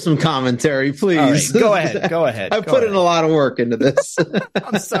me give some commentary, please. All right, go ahead. I put in a lot of work into this.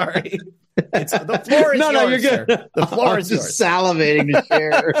 I'm sorry. The floor is yours. No, you're good. Sir. The floor is just yours. Salivating to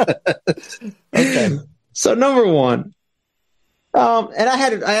share. Okay. So number one, and I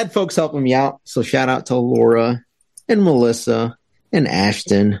had folks helping me out. So shout out to Laura and Melissa and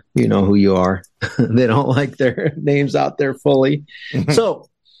Ashton. You know who you are. They don't like their names out there fully. So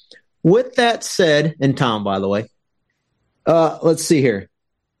with that said, and Tom, by the way, let's see here.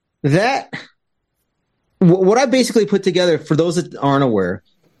 What I basically put together for those that aren't aware,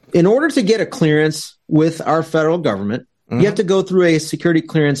 in order to get a clearance with our federal government, you have to go through a security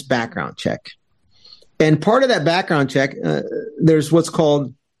clearance background check. And part of that background check, there's what's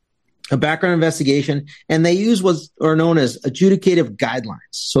called a background investigation, and they use what are known as adjudicative guidelines.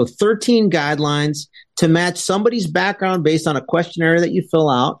 So 13 guidelines to match somebody's background based on a questionnaire that you fill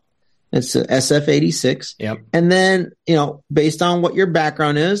out. It's SF-86. Yep. And then, based on what your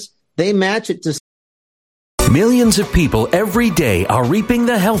background is, they match it to. Millions of people every day are reaping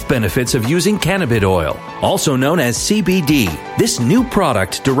the health benefits of using cannabis oil, also known as CBD. This new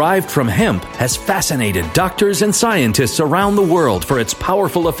product derived from hemp has fascinated doctors and scientists around the world for its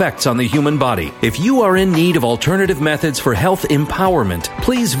powerful effects on the human body. If you are in need of alternative methods for health empowerment,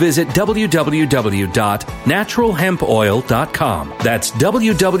 please visit www.naturalhempoil.com. That's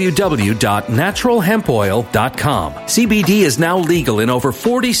www.naturalhempoil.com. CBD is now legal in over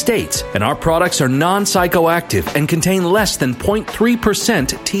 40 states, and our products are non-psychoactive and contain less than 0.3%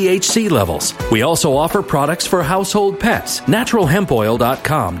 THC levels. We also offer products for household pets.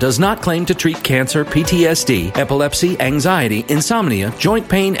 NaturalHempOil.com does not claim to treat cancer, PTSD, epilepsy, anxiety, insomnia, joint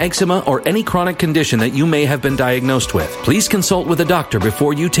pain, eczema, or any chronic condition that you may have been diagnosed with. Please consult with a doctor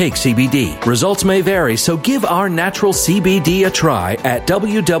before you take CBD. Results may vary, so give our natural CBD a try at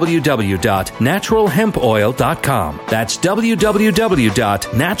www.naturalhempoil.com. That's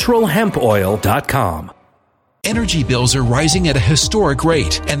www.naturalhempoil.com. Energy bills are rising at a historic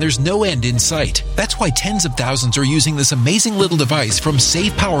rate, and there's no end in sight. That's why tens of thousands are using this amazing little device from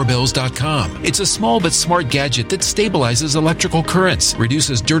SavePowerBills.com. It's a small but smart gadget that stabilizes electrical currents,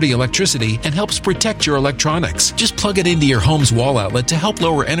 reduces dirty electricity, and helps protect your electronics. Just plug it into your home's wall outlet to help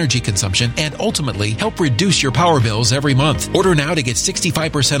lower energy consumption and ultimately help reduce your power bills every month. Order now to get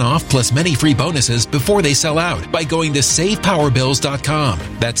 65% off plus many free bonuses before they sell out by going to SavePowerBills.com.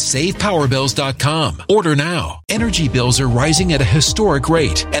 That's SavePowerBills.com. Order now. Energy bills are rising at a historic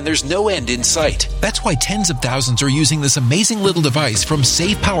rate, and there's no end in sight. That's why tens of thousands are using this amazing little device from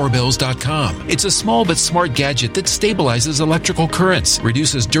SavePowerBills.com. It's a small but smart gadget that stabilizes electrical currents,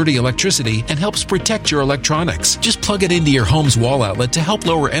 reduces dirty electricity, and helps protect your electronics. Just plug it into your home's wall outlet to help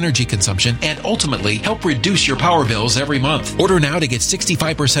lower energy consumption and ultimately help reduce your power bills every month. Order now to get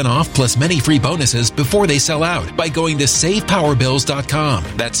 65% off plus many free bonuses before they sell out by going to SavePowerBills.com.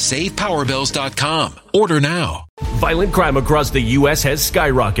 That's SavePowerBills.com. Order now. Violent crime across the U.S. has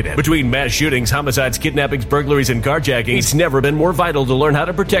skyrocketed. Between mass shootings, homicides, kidnappings, burglaries, and carjackings, it's never been more vital to learn how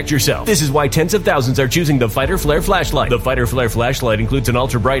to protect yourself. This is why tens of thousands are choosing the Fighter Flare flashlight. The Fighter Flare flashlight includes an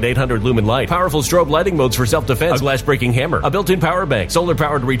ultra-bright 800 lumen light, powerful strobe lighting modes for self-defense, a glass-breaking hammer, a built-in power bank,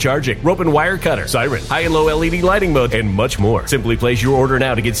 solar-powered recharging, rope and wire cutter, siren, high and low LED lighting mode, and much more. Simply place your order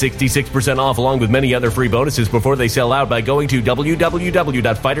now to get 66% off along with many other free bonuses before they sell out by going to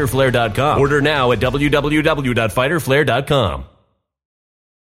www.fighterflare.com. Order now at www.fighterflare.com.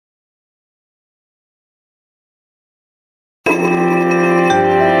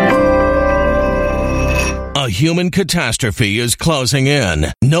 A human catastrophe is closing in.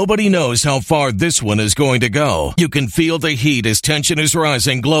 Nobody knows how far this one is going to go. You can feel the heat as tension is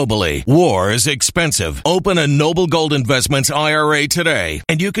rising globally. War is expensive. Open a Noble Gold Investments IRA today,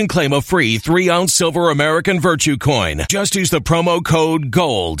 and you can claim a free 3-ounce silver American Virtue coin. Just use the promo code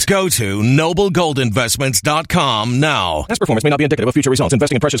GOLD. Go to noblegoldinvestments.com now. Past performance may not be indicative of future results.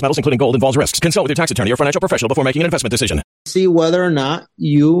 Investing in precious metals, including gold, involves risks. Consult with your tax attorney or financial professional before making an investment decision. See whether or not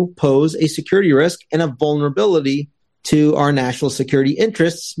you pose a security risk and a vulnerability to our national security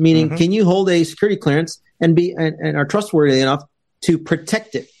interests, meaning can you hold a security clearance and are trustworthy enough to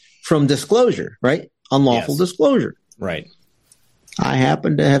protect it from disclosure, right? Unlawful disclosure. Right. I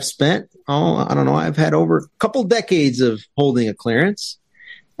happen to have spent, I've had over a couple decades of holding a clearance.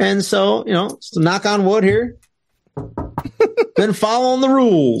 And so, so knock on wood here, been following the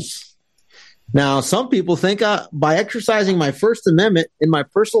rules. Now, some people think by exercising my First Amendment in my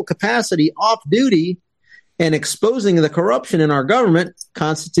personal capacity off duty and exposing the corruption in our government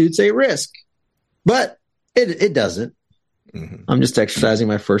constitutes a risk. But it doesn't. I'm just exercising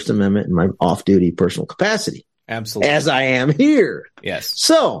my First Amendment in my off-duty personal capacity. Absolutely. As I am here. Yes.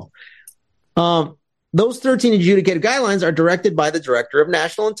 So, those 13 adjudicated guidelines are directed by the Director of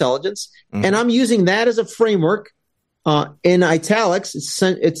National Intelligence, and I'm using that as a framework. In italics,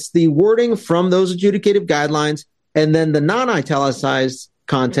 it's the wording from those adjudicated guidelines, and then the non-italicized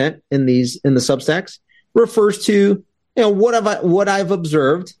content in the Substacks refers to what I've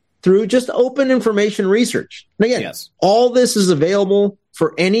observed through just open information research. And again, all this is available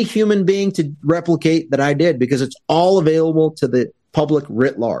for any human being to replicate that I did, because it's all available to the public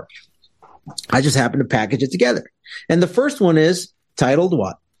writ large. I just happen to package it together. And the first one is titled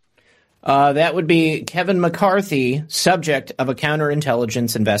what? That would be Kevin McCarthy, subject of a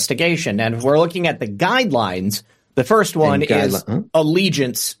counterintelligence investigation. And if we're looking at the guidelines, the first one is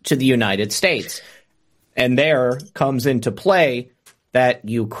allegiance to the United States. And there comes into play that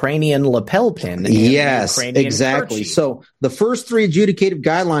Ukrainian lapel pin. Yes, Ukrainian exactly. kerchief. So the first three adjudicative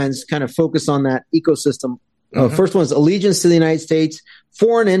guidelines kind of focus on that ecosystem. First one is allegiance to the United States,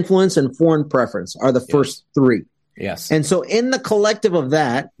 foreign influence, and foreign preference are the first three. Yes. And so in the collective of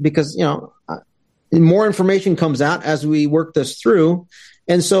that, because, more information comes out as we work this through.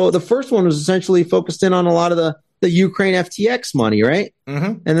 And so the first one was essentially focused in on a lot of the Ukraine FTX money, right?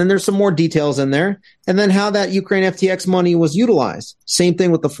 And then there's some more details in there. And then how that Ukraine FTX money was utilized. Same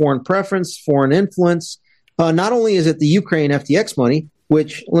thing with the foreign preference, foreign influence. Not only is it the Ukraine FTX money,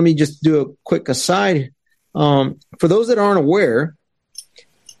 which let me just do a quick aside. For those that aren't aware,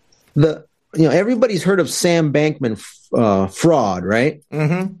 everybody's heard of Sam Bankman fraud, right?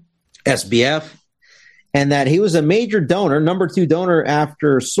 SBF. And that he was a major donor, number 2 donor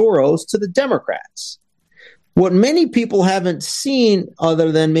after Soros, to the Democrats. What many people haven't seen,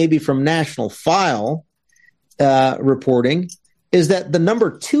 other than maybe from National File reporting, is that the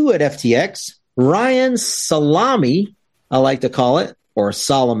number 2 at FTX, Ryan Salame, I like to call it, or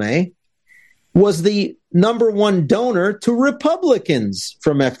Salome, was the number 1 donor to Republicans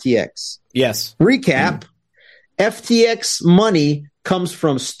from FTX. Yes. Recap, FTX money comes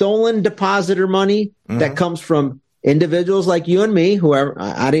from stolen depositor money that comes from individuals like you and me, whoever.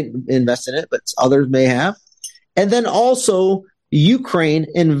 I didn't invest in it, but others may have. And then also Ukraine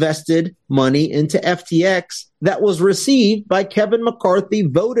invested money into FTX that was received by Kevin McCarthy,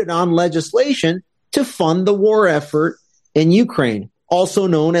 voted on legislation to fund the war effort in Ukraine, also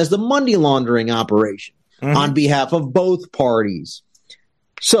known as the money laundering operation, on behalf of both parties.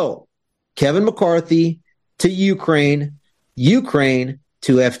 So Kevin McCarthy to Ukraine, Ukraine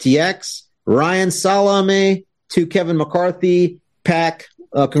to FTX, Ryan Salame to Kevin McCarthy, PAC,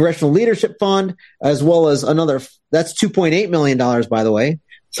 Congressional Leadership Fund, as well as another, that's $2.8 million, by the way,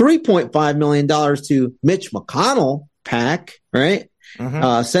 $3.5 million to Mitch McConnell, PAC, right?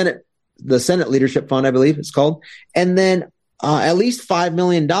 The Senate Leadership Fund, I believe it's called. And then at least $5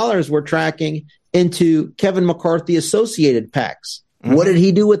 million we're tracking into Kevin McCarthy associated PACs. What did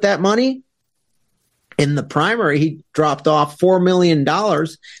he do with that money? In the primary, he dropped off $4 million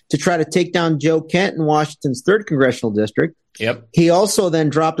to try to take down Joe Kent in Washington's 3rd Congressional District. Yep. He also then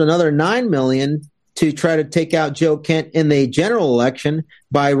dropped another $9 million to try to take out Joe Kent in the general election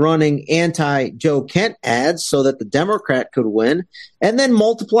by running anti-Joe Kent ads so that the Democrat could win, and then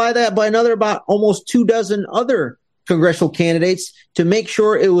multiply that by another about almost 24 other congressional candidates to make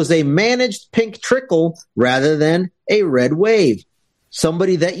sure it was a managed pink trickle rather than a red wave.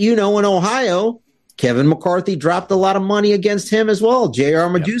 Somebody that in Ohio, Kevin McCarthy dropped a lot of money against him as well. J.R.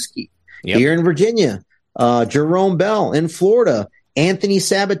 Majewski here in Virginia, Jerome Bell in Florida, Anthony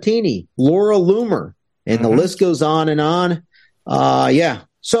Sabatini, Laura Loomer, and the list goes on and on.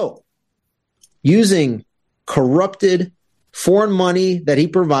 So using corrupted foreign money that he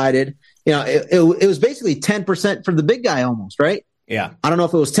provided, it was basically 10% for the big guy almost, right? Yeah. I don't know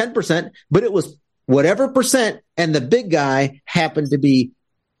if it was 10%, but it was whatever percent, and the big guy happened to be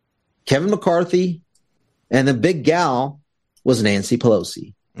Kevin McCarthy, and the big gal was Nancy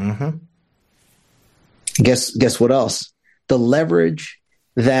Pelosi. Guess what else? The leverage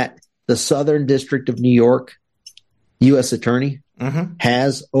that the Southern District of New York U.S. Attorney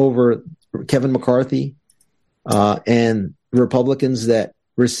has over Kevin McCarthy and Republicans that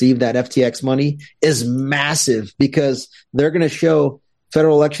receive that FTX money is massive, because they're going to show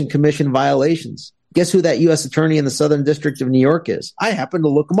Federal Election Commission violations. Guess who that U.S. Attorney in the Southern District of New York is? I happened to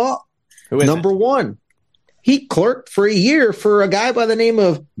look him up. Number 1. He clerked for a year for a guy by the name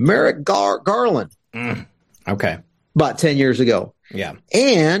of Merrick Garland. Okay. About 10 years ago. Yeah.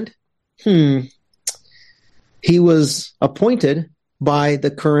 And he was appointed by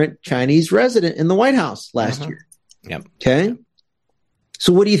the current Chinese resident in the White House last year. Yep. Okay.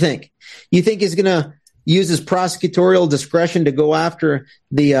 So what do you think? You think he's going to use his prosecutorial discretion to go after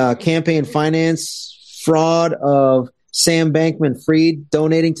the campaign finance fraud of Sam Bankman-Fried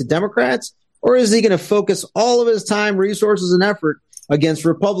donating to Democrats? Or is he going to focus all of his time, resources, and effort against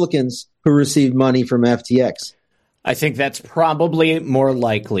Republicans who received money from FTX? I think that's probably more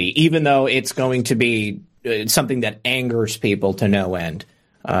likely, even though it's going to be something that angers people to no end.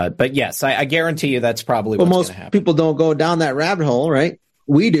 But yes, I guarantee you that's probably what's going to happen. Most people don't go down that rabbit hole, right?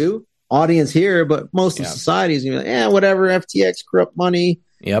 We do, audience here, but most of society is going to be like, whatever, FTX, corrupt money.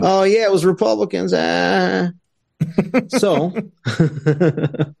 Yep. Oh, yeah, it was Republicans. So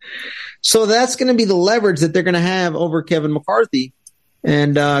that's going to be the leverage that they're going to have over Kevin McCarthy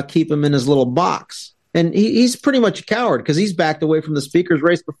and keep him in his little box. And he's pretty much a coward because he's backed away from the speaker's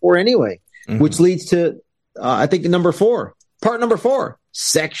race before anyway, which leads to, I think, part number 4,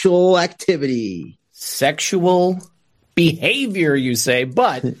 sexual activity. Sexual behavior, you say,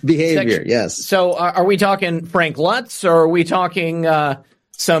 but behavior, yes. So are we talking Frank Lutz, or are we talking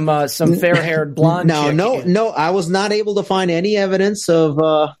some fair-haired blonde chick? No, I was not able to find any evidence of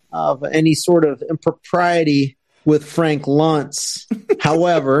any sort of impropriety with Frank Luntz.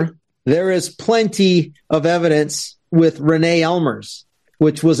 However, there is plenty of evidence with Renee Elmers,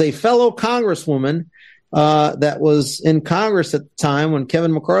 which was a fellow congresswoman that was in Congress at the time when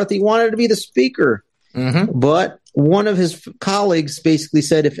Kevin McCarthy wanted to be the speaker. But one of his colleagues basically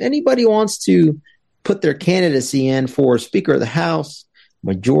said, if anybody wants to put their candidacy in for Speaker of the House,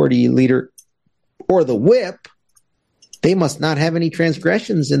 Majority Leader, or the whip, they must not have any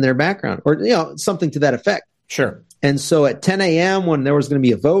transgressions in their background, or something to that effect. Sure. And so at 10 a.m. when there was going to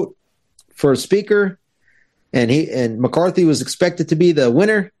be a vote for a speaker, and McCarthy was expected to be the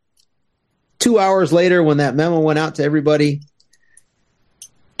winner, 2 hours later when that memo went out to everybody,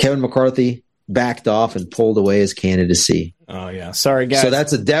 Kevin McCarthy backed off and pulled away his candidacy. Oh, yeah. Sorry, guys. So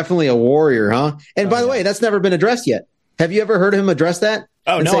that's definitely a warrior, huh? And by the way, that's never been addressed yet. Have you ever heard him address that?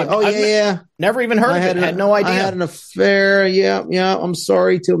 Oh, no. I've never even heard of it. Had no idea. I had an affair. Yeah. I'm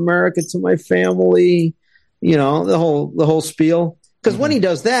sorry to America, to my family. The whole spiel. Because when he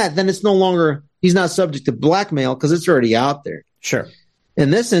does that, then it's no longer, he's not subject to blackmail because it's already out there. Sure.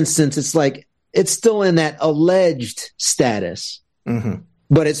 In this instance, it's like, it's still in that alleged status.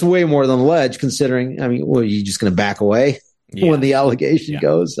 But it's way more than alleged, considering, are you just going to back away when the allegation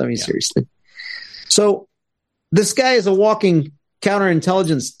goes? Seriously. So this guy is a walking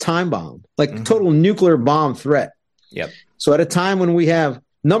counterintelligence time bomb, like total nuclear bomb threat. Yep. So at a time when we have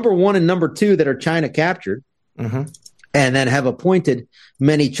number 1 and number 2 that are China captured, and then have appointed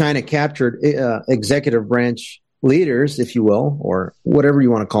many China captured executive branch leaders, if you will, or whatever you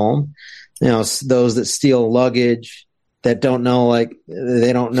want to call them, those that steal luggage, that don't know,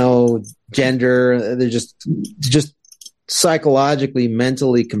 they don't know gender. They're just psychologically,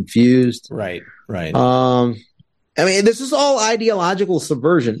 mentally confused. Right. This is all ideological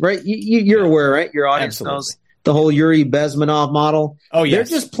subversion, right? You're aware, right? Your audience knows the whole Yuri Bezmenov model. Oh, yes.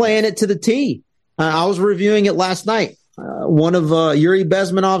 They're just playing it to the T. I was reviewing it last night. One of Yuri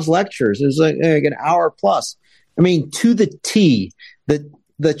Bezmenov's lectures. It was like an hour plus. To the T.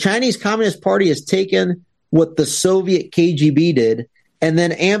 The Chinese Communist Party has taken what the Soviet KGB did and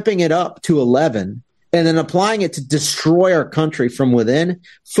then amping it up to 11 and then applying it to destroy our country from within,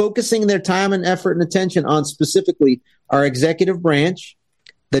 focusing their time and effort and attention on specifically our executive branch,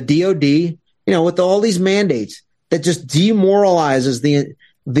 the DOD, with all these mandates that just demoralizes the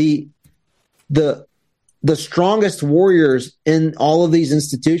strongest warriors in all of these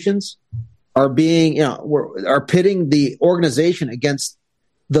institutions are being, are pitting the organization against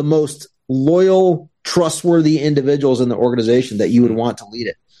the most loyal, trustworthy individuals in the organization that you would want to lead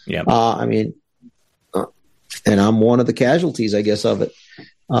it. Yeah. And I'm one of the casualties, I guess, of it,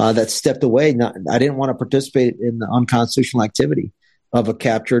 that stepped away. I didn't want to participate in the unconstitutional activity of a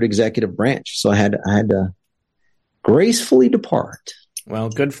captured executive branch. So I had to gracefully depart. Well,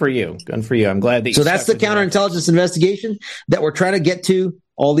 good for you. Good for you. I'm glad that you. So that's the counterintelligence investigation that we're trying to get to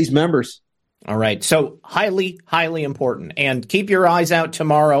all these members. All right. So highly, highly important. And keep your eyes out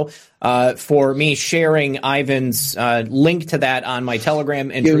tomorrow for me sharing Ivan's link to that on my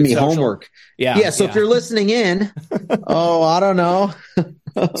Telegram and giving me social. Homework. Yeah. So if you're listening in, I don't know.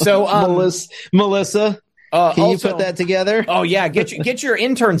 So Melissa. Can you put that together? Oh yeah, get your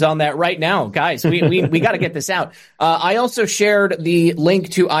interns on that right now, guys. We got to get this out. I also shared the link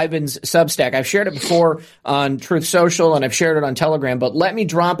to Ivan's Substack. I've shared it before on Truth Social and I've shared it on Telegram, but let me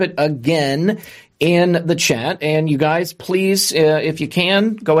drop it again in the chat. And you guys, please, if you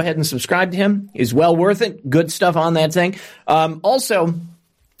can, go ahead and subscribe to him. He's well worth it. Good stuff on that thing. Also.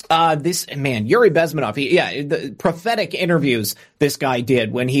 Yuri Bezmenov, the prophetic interviews this guy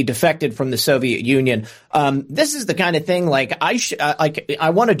did when he defected from the Soviet Union. This is the kind of thing I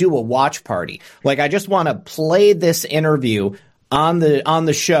want to do a watch party. I just want to play this interview on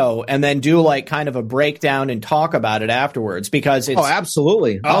the show and then do like kind of a breakdown and talk about it afterwards, because it's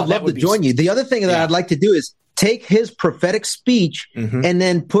absolutely. I'd love to join you. The other thing that I'd like to do is take his prophetic speech and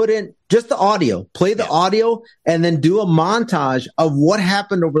then put in just the audio, play the audio, and then do a montage of what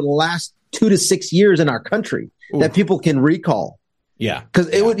happened over the last 2 to 6 years in our country that people can recall. Yeah. Because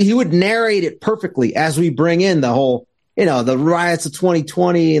he would narrate it perfectly as we bring in the whole, the riots of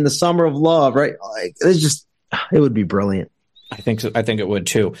 2020 and the summer of love, right? Like, it would be brilliant. I think so. I think it would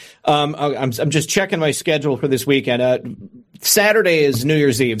too. I'm just checking my schedule for this weekend. Saturday is New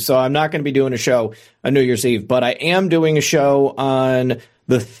Year's Eve, so I'm not going to be doing a show on New Year's Eve, but I am doing a show on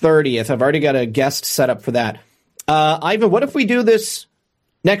the 30th. I've already got a guest set up for that. Ivan, what if we do this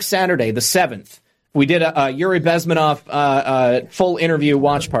next Saturday, the 7th? We did a Yuri Bezmenov full interview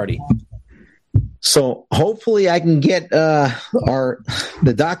watch party. So hopefully I can get the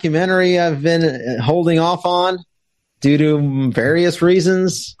documentary I've been holding off on due to various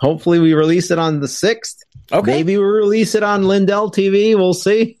reasons. Hopefully we release it on the 6th. Okay. Maybe we release it on Lindell TV. We'll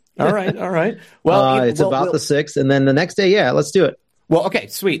see. All right. Well, it's about the 6th, and then the next day, let's do it. Well, okay,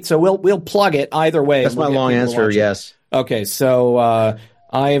 sweet. So we'll plug it either way. That's my long answer. Yes. Okay. So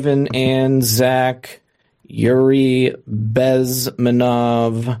Ivan and Zach, Yuri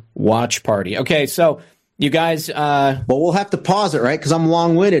Bezmenov watch party. Okay. So you guys, well, we'll have to pause it, right? Because I'm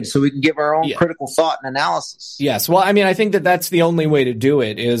long-winded, so we can give our own critical thought and analysis. Yes. Well, I mean, I think that's the only way to do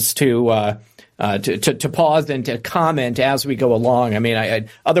it, is to pause and to comment as we go along. I mean,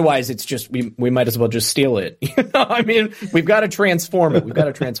 otherwise it's just we might as well just steal it. I mean, we've got to transform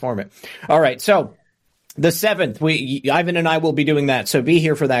it. All right. So the 7th, Ivan and I will be doing that. So be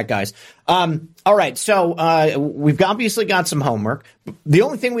here for that, guys. All right. So we've obviously got some homework. The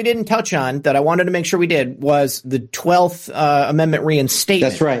only thing we didn't touch on that I wanted to make sure we did was the 12th Amendment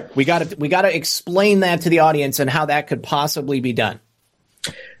reinstatement. That's right. We got to explain that to the audience and how that could possibly be done.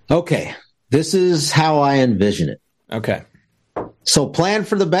 Okay. This is how I envision it. Okay. So plan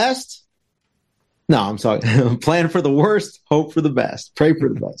for the best. No, I'm sorry. Plan for the worst, hope for the best, pray for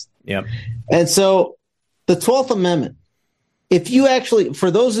the best. Yep. And so the 12th Amendment, if you actually, for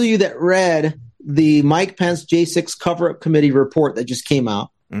those of you that read the Mike Pence J6 cover-up committee report that just came out,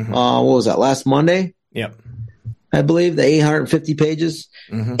 what was that, last Monday? Yep. I believe the 850 pages.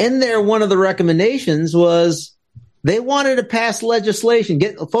 In there, one of the recommendations was they wanted to pass legislation.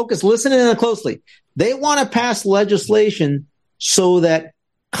 Get focus, listen in closely. They want to pass legislation so that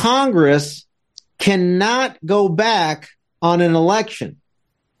Congress cannot go back on an election.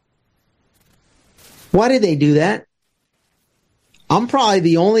 Why did they do that? I'm probably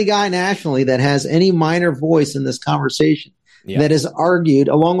the only guy nationally that has any minor voice in this conversation that has argued,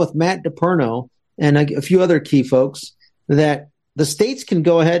 along with Matt DePerno and a few other key folks, that the states can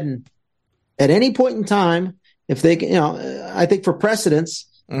go ahead and at any point in time, if they can, I think for precedence,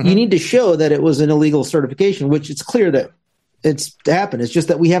 you need to show that it was an illegal certification, which it's clear that it's happened. It's just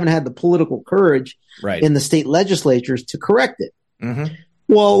that we haven't had the political courage in the state legislatures to correct it.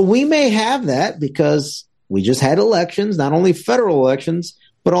 Well, we may have that because we just had elections, not only federal elections,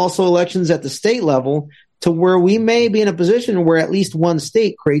 but also elections at the state level, to where we may be in a position where at least one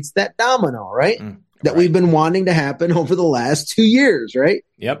state creates that domino, right? That we've been wanting to happen over the last 2 years, right?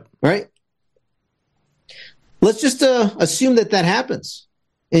 Yep. Right? Let's just assume that happens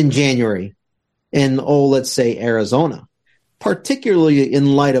in January in, let's say, Arizona, particularly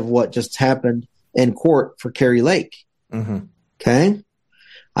in light of what just happened in court for Kari Lake. Okay?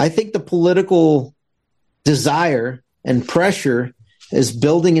 I think the political desire and pressure is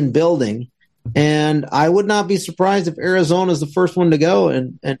building and building, and I would not be surprised if Arizona is the first one to go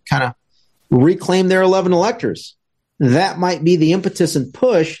and kind of reclaim their 11 electors. That might be the impetus and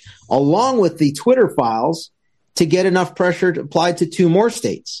push, along with the Twitter files, to get enough pressure to apply to 2 more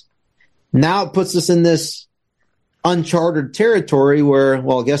states. Now it puts us in this uncharted territory where,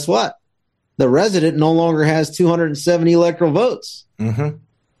 well, guess what? The resident no longer has 270 electoral votes.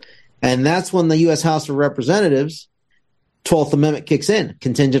 And that's when the U.S. House of Representatives, 12th Amendment kicks in.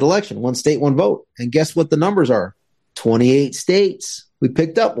 Contingent election, 1 state, 1 vote. And guess what the numbers are? 28 states. We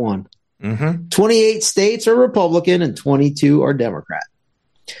picked up one. 28 states are Republican and 22 are Democrat.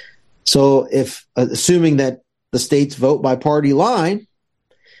 So if, assuming that the states vote by party line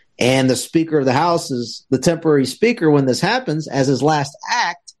and the Speaker of the House is the temporary speaker when this happens, as his last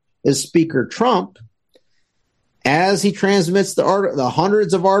act is Speaker Trump, as he transmits the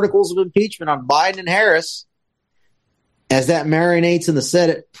hundreds of articles of impeachment on Biden and Harris, as that marinates in the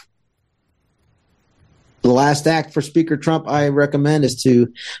Senate, the last act for Speaker Trump, I recommend, is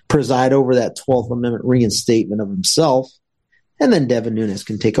to preside over that 12th Amendment reinstatement of himself, and then Devin Nunes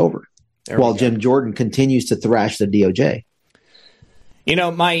can take over while Jim Jordan continues to thrash the DOJ. You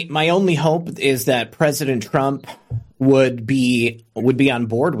know, my only hope is that President Trump would be on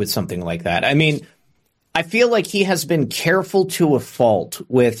board with something like that. I mean, I feel like he has been careful to a fault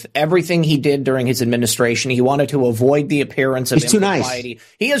with everything he did during his administration. He wanted to avoid the appearance of impropriety.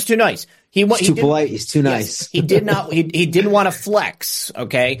 Nice. He is too nice. He's too polite. He's too nice. Yes, he did not. He didn't want to flex.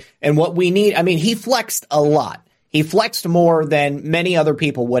 Okay, and what we need. I mean, he flexed a lot. He flexed more than many other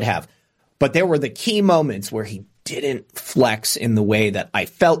people would have. But there were the key moments where he didn't flex in the way that I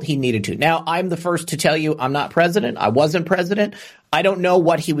felt he needed to. Now, I'm the first to tell you I'm not president. I wasn't president. I don't know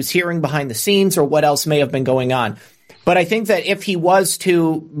what he was hearing behind the scenes or what else may have been going on. But I think that if he was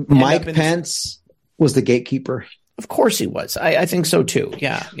to... Mike Pence was the gatekeeper. Of course he was. I think so, too.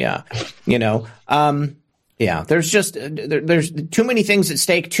 Yeah. You know, there's just there's too many things at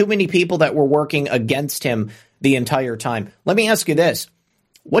stake, too many people that were working against him the entire time. Let me ask you this.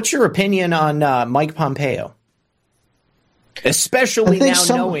 What's your opinion on Mike Pompeo? Especially now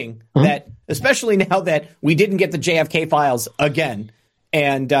that we didn't get the JFK files again,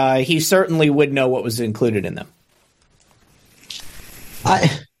 and he certainly would know what was included in them. I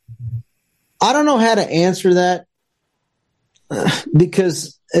don't know how to answer that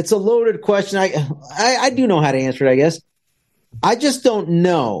because it's a loaded question. I do know how to answer it, I guess. I just don't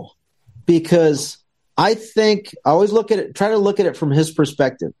know because I think I always try to look at it from his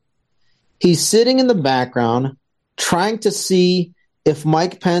perspective. He's sitting in the background trying to see if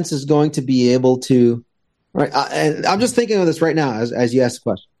Mike Pence is going to be able to, right? And I'm just thinking of this right now as you ask the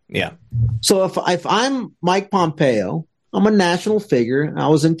question. Yeah. So if I'm Mike Pompeo, I'm a national figure. I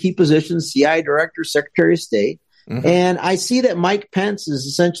was in key positions, CIA director, Secretary of State. Mm-hmm. And I see that Mike Pence is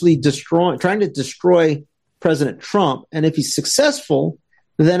essentially trying to destroy President Trump. And if he's successful,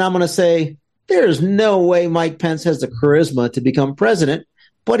 then I'm going to say, there's no way Mike Pence has the charisma to become president,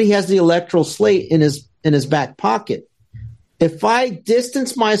 but he has the electoral slate in his back pocket. If I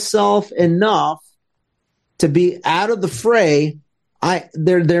distance myself enough to be out of the fray,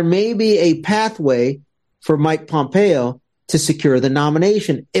 there may be a pathway for Mike Pompeo to secure the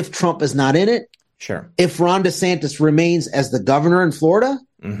nomination if Trump is not in it. Sure. If Ron DeSantis remains as the governor in Florida,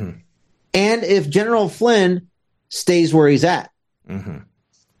 mm-hmm. and if General Flynn stays where he's at. Mm-hmm.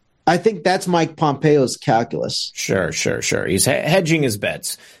 I think that's Mike Pompeo's calculus. Sure. He's hedging his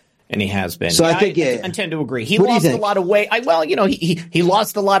bets, and he has been. So I tend to agree. He lost a lot of weight. He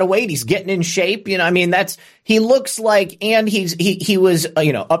lost a lot of weight. He's getting in shape. You know, I mean, he looks like, and he was,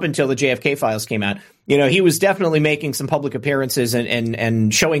 up until the JFK files came out, he was definitely making some public appearances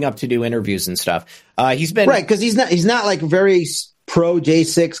and showing up to do interviews and stuff. He's been right because he's not like very pro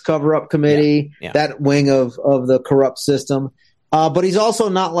J6 cover up committee, that wing of the corrupt system. But he's also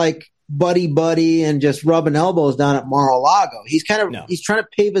not like buddy and just rubbing elbows down at Mar-a-Lago. He's he's trying to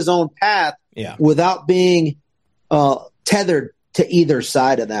pave his own path without being tethered to either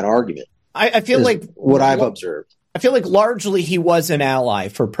side of that argument. I feel like what I've observed. I feel like largely he was an ally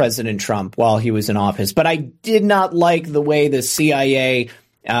for President Trump while he was in office, but I did not like the way the CIA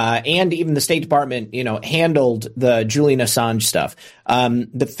and even the State Department, handled the Julian Assange stuff.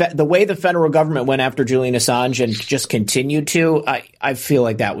 The way the federal government went after Julian Assange and just continued to, I feel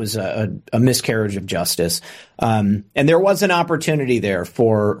like that was a miscarriage of justice. And there was an opportunity there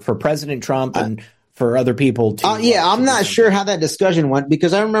for President Trump and for other people to. I'm not sure how that discussion went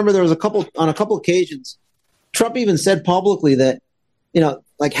because I remember there was on a couple occasions, Trump even said publicly that,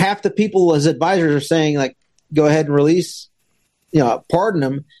 like half the people as advisors are saying, like, go ahead and release. Pardon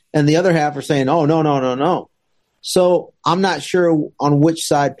him, and the other half are saying, "Oh, no." So I'm not sure on which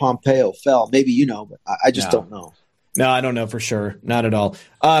side Pompeo fell. Maybe but I just don't know. No, I don't know for sure. Not at all.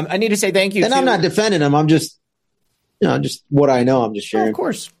 I need to say thank you. And I'm not defending him. I'm just, just what I know. I'm just sharing. Of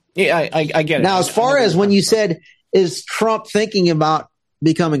course. Yeah, I get it. Now, as far as when you said, is Trump thinking about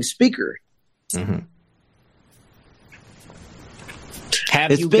becoming speaker? Mm-hmm.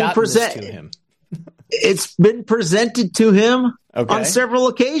 Have you gotten this to him? It's been presented to him on several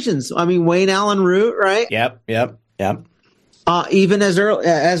occasions. I mean, Wayne Allen Root, right? Yep. Even as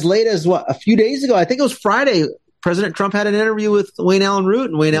late as a few days ago, I think it was Friday, President Trump had an interview with Wayne Allen Root,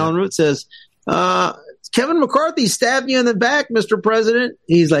 and Wayne Allen Root says, Kevin McCarthy stabbed you in the back, Mr. President.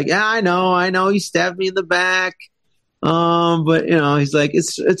 He's like, yeah, I know, he stabbed me in the back. But he's like,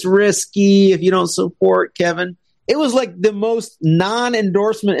 it's risky if you don't support Kevin. It was like the most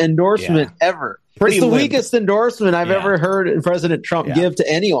non-endorsement ever. It's the weakest endorsement I've ever heard President Trump give to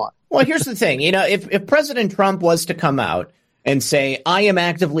anyone. Well, here's the thing. If President Trump was to come out and say, I am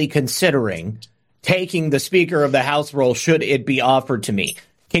actively considering taking the Speaker of the House role should it be offered to me,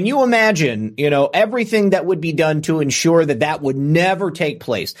 Can you imagine, everything that would be done to ensure that would never take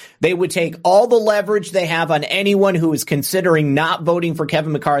place? They would take all the leverage they have on anyone who is considering not voting for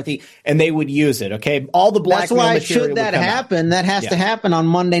Kevin McCarthy, and they would use it, okay? All the blackmail material. That's why, should that happen, that has to happen on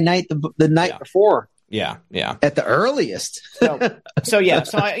Monday night, the night before. Yeah. At the earliest. So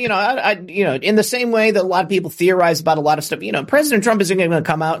I in the same way that a lot of people theorize about a lot of stuff, President Trump isn't going to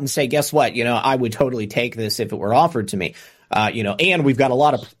come out and say, guess what? I would totally take this if it were offered to me. And we've got a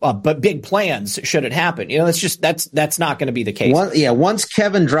lot of big plans should it happen. It's just that's not going to be the case. Once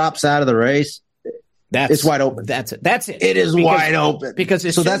Kevin drops out of the race, it's wide open. That's it. It is wide open. Because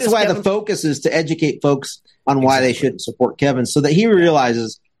that's why the focus is to educate folks on why they shouldn't support Kevin, so that he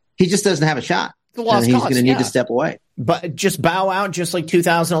realizes he just doesn't have a shot. And he's going to need to step away. But just bow out, just like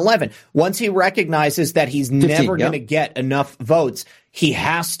 2011. Once he recognizes that he's never going to get enough votes, he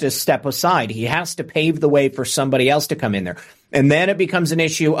has to step aside. He has to pave the way for somebody else to come in there. And then it becomes an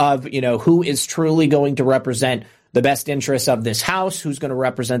issue of, who is truly going to represent the best interests of this House, who's going to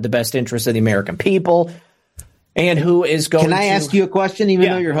represent the best interests of the American people, and who is going to... Can I ask you a question, even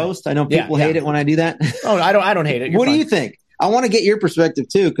though you're host? I know people hate it when I do that. Oh, I don't hate it. What do you think? I want to get your perspective,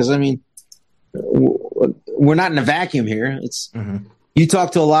 too, because, we're not in a vacuum here. You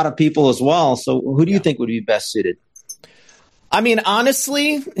talk to a lot of people as well. So who do you think would be best suited?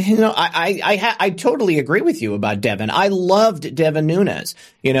 Honestly, I totally agree with you about Devin. I loved Devin Nunes.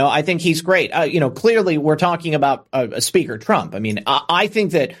 I think he's great. Clearly we're talking about Speaker Trump. I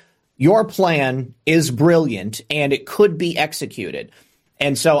think that your plan is brilliant and it could be executed.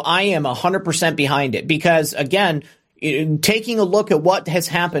 And so I am 100% behind it because, again, taking a look at what has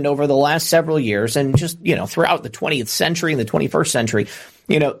happened over the last several years and just, throughout the 20th century and the 21st century,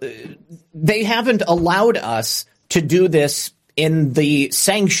 they haven't allowed us to do this in the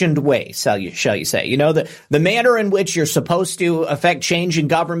sanctioned way, shall you say. The manner in which you're supposed to affect change in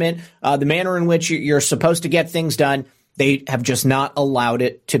government, the manner in which you're supposed to get things done, they have just not allowed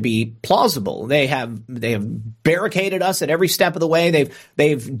it to be plausible. They have barricaded us at every step of the way.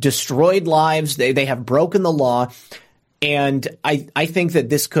 They've destroyed lives. They have broken the law. And I think that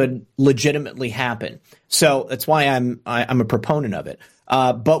this could legitimately happen. So that's why I'm a proponent of it.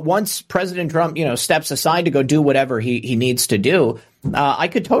 But once President Trump, steps aside to go do whatever he needs to do, I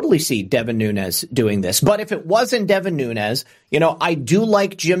could totally see Devin Nunes doing this. But if it wasn't Devin Nunes, I do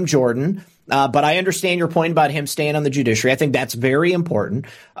like Jim Jordan. But I understand your point about him staying on the judiciary. I think that's very important.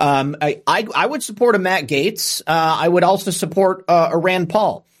 I would support a Matt Gaetz. I would also support a Rand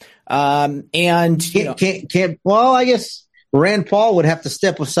Paul. I guess Rand Paul would have to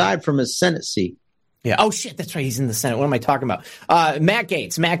step aside from his Senate seat. Yeah. Oh shit. That's right. He's in the Senate. What am I talking about? Matt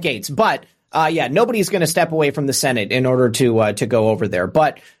Gaetz. But, nobody's going to step away from the Senate in order to go over there.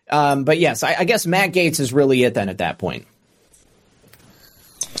 But yes, I guess Matt Gaetz is really it then at that point.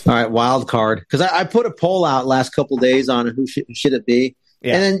 All right. Wild card. Because I put a poll out last couple of days on who should it be.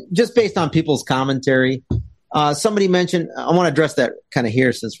 Yeah. And then just based on people's commentary, somebody mentioned, I want to address that kind of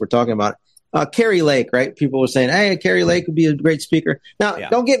here since we're talking about it. Kari Lake, right? People were saying, hey, Kari Lake would be a great speaker. Now,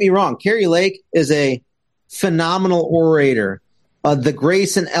 Don't get me wrong. Kari Lake is a phenomenal orator. The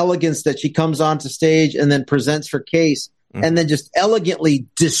grace and elegance that she comes onto stage and then presents her case and then just elegantly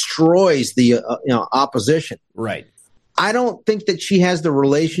destroys the opposition. Right. I don't think that she has the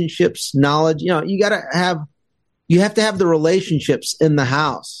relationships knowledge. You have to have the relationships in the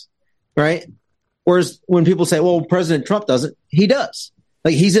House, right? Whereas when people say, well, President Trump doesn't, he does.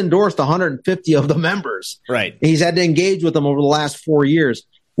 Like he's endorsed 150 of the members. Right. He's had to engage with them over the last 4 years.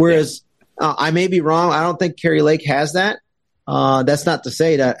 Whereas I may be wrong. I don't think Kari Lake has that. That's not to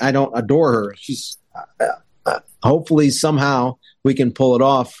say that I don't adore her. She's hopefully somehow we can pull it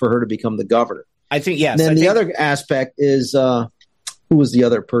off for her to become the governor. I think, yes. And then the other aspect is who was the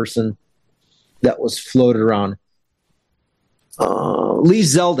other person that was floated around? Lee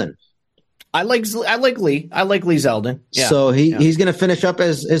Zeldin. I like Lee. I like Lee Zeldin. Yeah. So he's going to finish up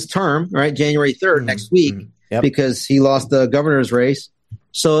his term, right? January 3rd next week because he lost the governor's race.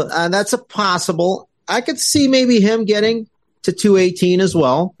 So that's a possible. I could see maybe him getting to 218 as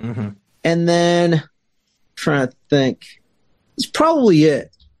well. Mm-hmm. And then trying to think, it's probably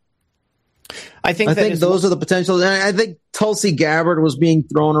it. I think those are the potentials. And I think Tulsi Gabbard was being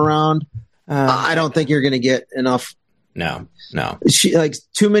thrown around. I don't think you're going to get enough. No. She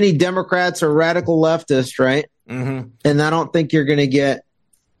too many Democrats are radical leftists, right? Mm-hmm. And I don't think you're going to get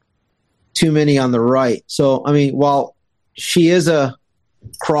too many on the right. So, I mean, while she is a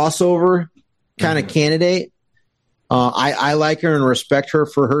crossover kind of candidate, I like her and respect her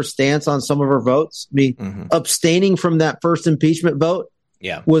for her stance on some of her votes. I mean, abstaining from that first impeachment vote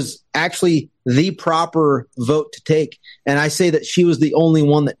was actually the proper vote to take. And I say that she was the only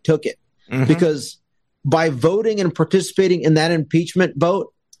one that took it because by voting and participating in that impeachment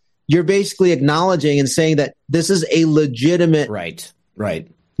vote, you're basically acknowledging and saying that this is a legitimate. Right.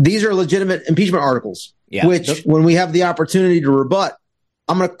 These are legitimate impeachment articles, which when we have the opportunity to rebut,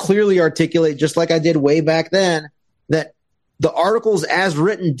 I'm going to clearly articulate, just like I did way back then, that the articles as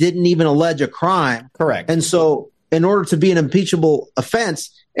written didn't even allege a crime. Correct. And so in order to be an impeachable offense,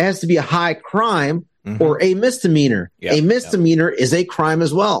 it has to be a high crime or a misdemeanor. A misdemeanor is a crime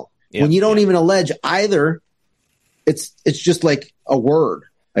as well. When you don't even allege either, it's just like a word,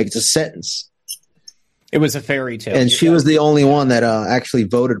 like it's a sentence. It was a fairy tale. And she was the only one that actually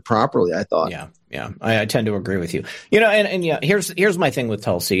voted properly, I thought. Yeah. I tend to agree with you. Here's my thing with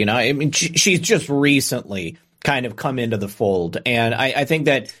Tulsi. I mean, she's just recently kind of come into the fold. And I think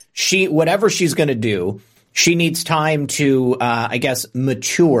that whatever she's going to do, she needs time to,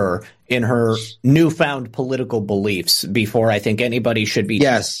 mature in her newfound political beliefs before I think anybody should be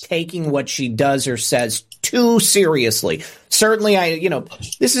taking what she does or says too seriously. Certainly,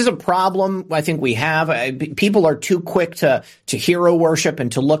 this is a problem I think we have. People are too quick to hero worship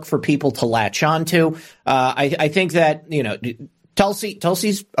and to look for people to latch onto. I think that,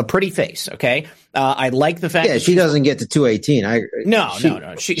 Tulsi's a pretty face, okay? I like the fact that she doesn't get to 218. I agree. No.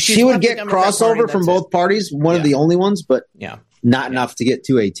 She would get crossover from both parties, one of the only ones, but not enough to get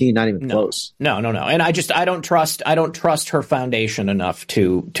 218, not even close. No. And I don't trust her foundation enough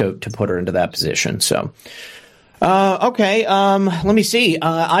to put her into that position. So okay. Let me see.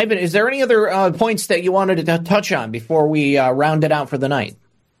 Ivan, is there any other points that you wanted to touch on before we round it out for the night?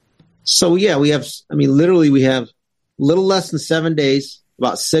 So we have a little less than 7 days,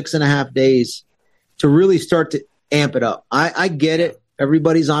 about 6.5 days to really start to amp it up. I get it.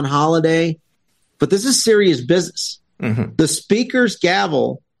 Everybody's on holiday, but this is serious business. The speaker's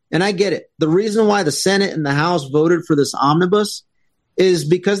gavel, and I get it. The reason why the Senate and the House voted for this omnibus is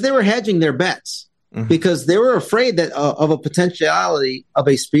because they were hedging their bets, because they were afraid that of a potentiality of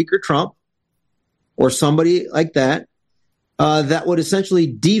a Speaker Trump or somebody like that, that would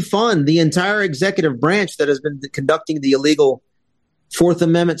essentially defund the entire executive branch that has been conducting the illegal Fourth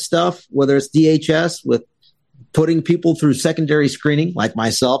Amendment stuff, whether it's DHS with putting people through secondary screening like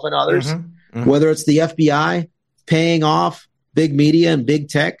myself and others, whether it's the FBI paying off big media and big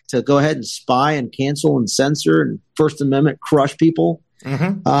tech to go ahead and spy and cancel and censor and First Amendment crush people.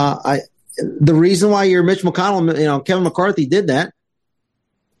 The reason why your Mitch McConnell, Kevin McCarthy did that,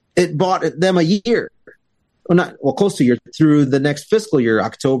 it bought them a year. Close to a year through the next fiscal year,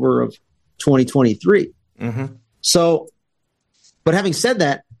 October of 2023. So, but having said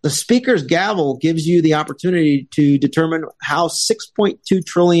that, the speaker's gavel gives you the opportunity to determine how $6.2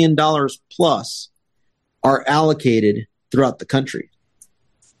 trillion plus are allocated throughout the country.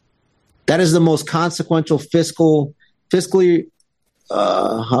 That is the most consequential fiscally,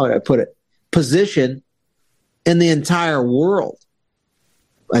 how would I put it, position in the entire world,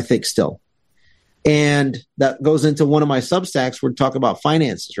 I think still. And that goes into one of my Substacks where we talk about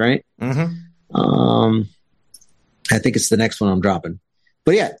finances, right? I think it's the next one I'm dropping.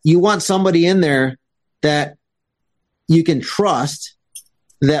 But yeah, you want somebody in there that you can trust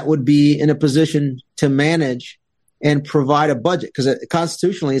that would be in a position to manage and provide a budget. Because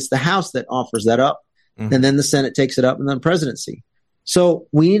constitutionally, it's the House that offers that up. And then the Senate takes it up and then presidency. So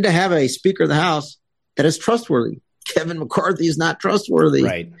we need to have a Speaker of the House that is trustworthy. Kevin McCarthy is not trustworthy.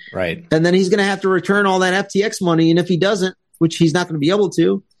 Right. And then he's going to have to return all that FTX money. And if he doesn't, which he's not going to be able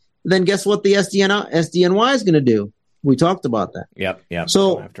to, then guess what the SDNY is going to do? We talked about that. Yep.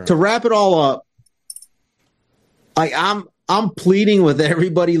 So to wrap it all up, I'm pleading with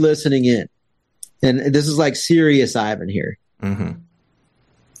everybody listening in. And this is like serious Ivan here.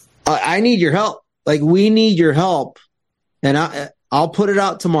 I need your help. Like, we need your help. And I'll put it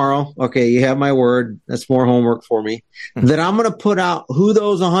out tomorrow. Okay, you have my word. That's more homework for me. That I'm going to put out who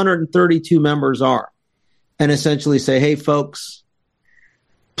those 132 members are and essentially say, hey, folks,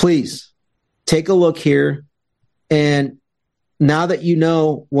 please take a look here. And now that you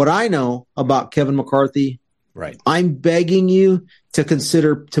know what I know about Kevin McCarthy, I'm begging you to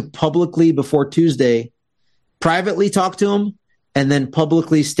consider to publicly before Tuesday, privately talk to him and then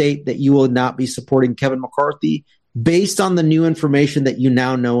publicly state that you will not be supporting Kevin McCarthy based on the new information that you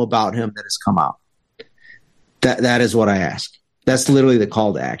now know about him that has come out. That is what I ask. That's literally the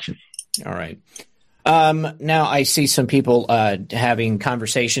call to action. All right. Now I see some people having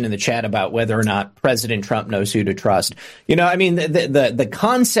conversation in the chat about whether or not President Trump knows who to trust. The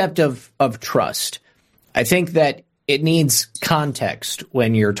concept of trust, I think that it needs context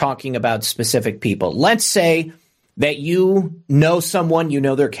when you're talking about specific people. Let's say that you know someone, you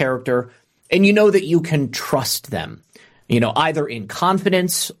know their character, and you know that you can trust them, either in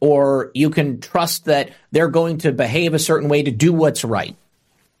confidence or you can trust that they're going to behave a certain way to do what's right.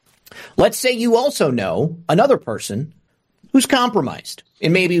 Let's say you also know another person who's compromised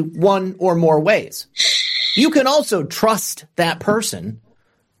in maybe one or more ways. You can also trust that person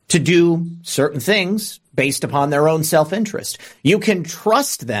to do certain things based upon their own self-interest. You can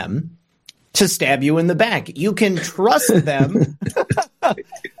trust them to stab you in the back. You can trust them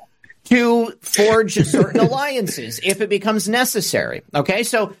to forge certain alliances if it becomes necessary. Okay,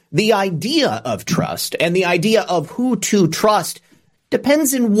 so the idea of trust and the idea of who to trust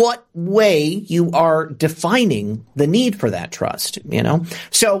depends in what way you are defining the need for that trust,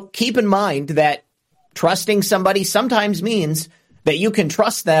 So keep in mind that trusting somebody sometimes means that you can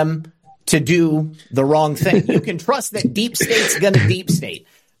trust them to do the wrong thing. You can trust that deep state's going to deep state,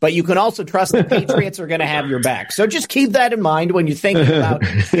 but you can also trust the Patriots are going to have your back. So just keep that in mind when you're thinking about,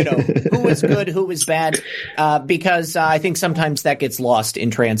 who is good, who is bad, because I think sometimes that gets lost in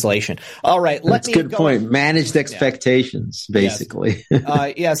translation. All right. That's a good point. Managed expectations, basically.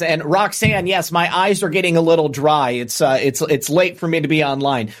 Yes. Yes. And Roxanne, yes, my eyes are getting a little dry. It's late for me to be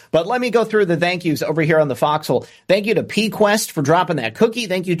online, but let me go through the thank yous over here on the Foxhole. Thank you to P-Quest for dropping that cookie.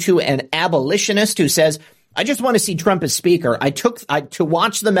 Thank you to an abolitionist who says, I just want to see Trump as speaker. I to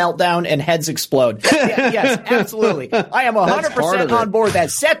watch the meltdown and heads explode. Yes, absolutely. I am 100% on board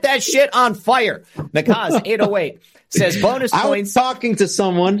that. Set that shit on fire. Nakaz 808 says bonus points. I was talking to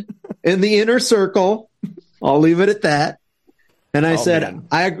someone in the inner circle. I'll leave it at that. And I said,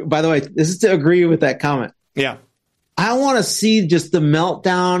 by the way, this is to agree with that comment. Yeah. I want to see just the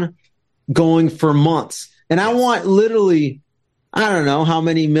meltdown going for months. And I want literally, I don't know how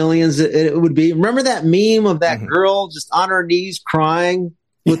many millions it would be. Remember that meme of that girl just on her knees crying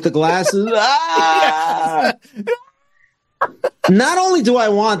with the glasses? Not only do I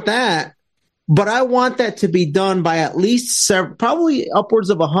want that, but I want that to be done by at least probably upwards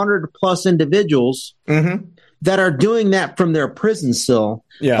of 100 plus individuals that are doing that from their prison cell,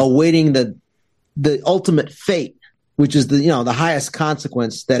 awaiting the ultimate fate, which is the highest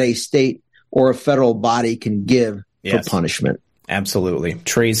consequence that a state or a federal body can give for punishment. Absolutely.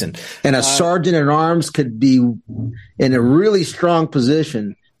 Treason. And a sergeant at arms could be in a really strong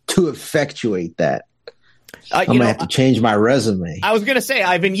position to effectuate that. I'm going to have to change my resume. I was going to say,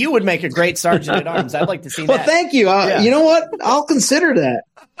 Ivan, you would make a great sergeant at arms. I'd like to see that. Well, thank you. You know what? I'll consider that.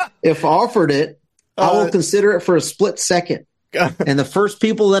 If offered it, I will consider it for a split second. And the first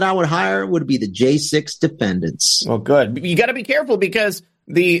people that I would hire would be the J6 defendants. Well, good. You got to be careful because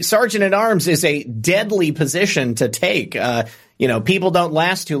the sergeant at arms is a deadly position to take. People don't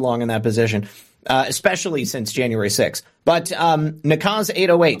last too long in that position, especially since January 6th. But Nakaz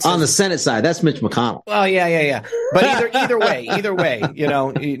 808 says, on the Senate side, that's Mitch McConnell. Well, yeah. But either way, they're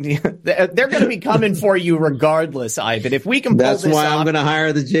going to be coming for you regardless, Ivan. If we can pull that's this why off, I'm going to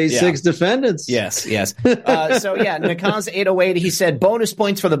hire the J6 defendants. Yes. Nakaz 808, he said bonus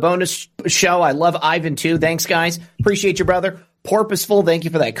points for the bonus show. I love Ivan too. Thanks, guys. Appreciate you, brother. Porpoiseful, thank you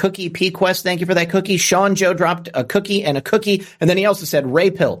for that cookie. P-Quest, thank you for that cookie. Sean Joe dropped a cookie. And then he also said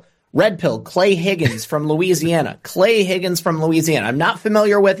Red Pill, Clay Higgins from Louisiana. I'm not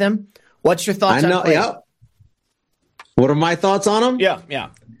familiar with him. What's your thoughts on Clay? Yeah. What are my thoughts on him? Yeah.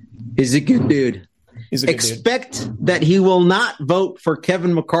 He's a good dude. Expect that he will not vote for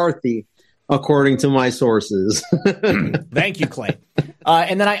Kevin McCarthy, according to my sources. Thank you, Clay.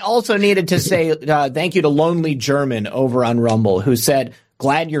 And then I also needed to say thank you to Lonely German over on Rumble, who said,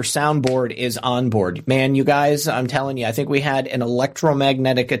 glad your soundboard is on board. Man, you guys, I'm telling you, I think we had an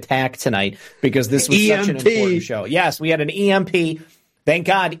electromagnetic attack tonight because this was such an important show. Yes, we had an EMP. Thank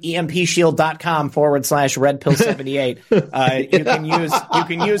God, EMPshield.com/redpill78. You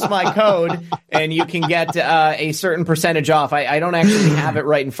can use my code and you can get a certain percentage off. I don't actually have it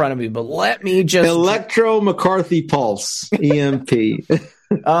right in front of me, but let me just Electro McCarthy Pulse EMP.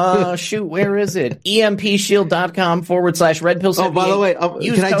 Shoot, where is it? EMPshield.com/redpill78. Oh, by the way,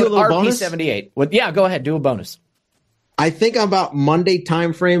 can I do a little bonus? RP78. Yeah, go ahead, do a bonus. I think about Monday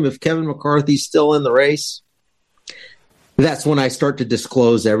time frame, if Kevin McCarthy's still in the race, that's when I start to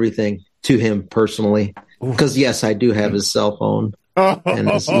disclose everything to him personally. Because, yes, I do have his cell phone and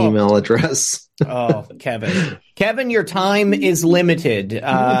his email address. Oh, Kevin, your time is limited.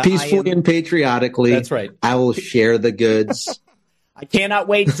 Peacefully and patriotically. That's right. I will share the goods. I cannot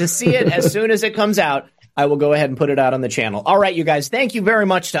wait to see it as soon as it comes out. I will go ahead and put it out on the channel. All right, you guys, thank you very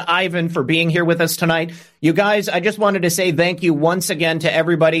much to Ivan for being here with us tonight. You guys, I just wanted to say thank you once again to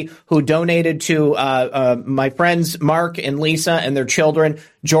everybody who donated to my friends Mark and Lisa and their children,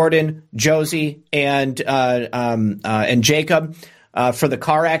 Jordan, Josie, and Jacob. For the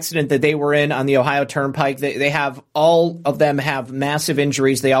car accident that they were in on the Ohio Turnpike. They have, all of them have massive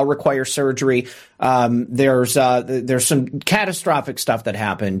injuries. They all require surgery. There's some catastrophic stuff that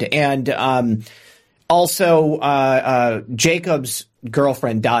happened. And also Jacob's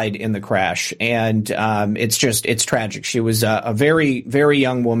girlfriend died in the crash. And it's tragic. She was a very, very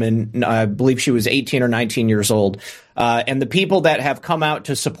young woman. I believe she was 18 or 19 years old. And the people that have come out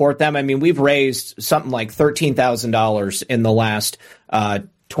to support them, I mean, we've raised something like $13,000 in the last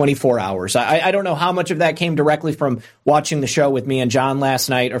 24 hours. I don't know how much of that came directly from watching the show with me and John last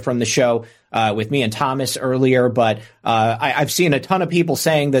night or from the show with me and Thomas earlier, but I've seen a ton of people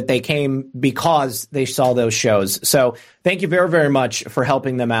saying that they came because they saw those shows. So thank you very, very much for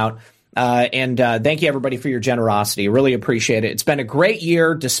helping them out. And thank you, everybody, for your generosity. Really appreciate it. It's been a great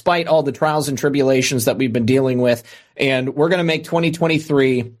year, despite all the trials and tribulations that we've been dealing with. And we're going to make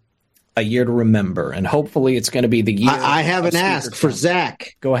 2023 a year to remember. And hopefully it's going to be the year. I haven't asked for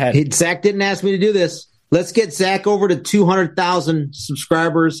Zach. Go ahead. Zach didn't ask me to do this. Let's get Zach over to 200,000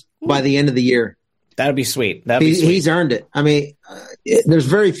 subscribers by the end of the year. That'd be sweet. Sweet. He's earned it. I mean, there's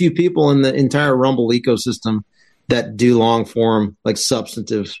very few people in the entire Rumble ecosystem that do long form, like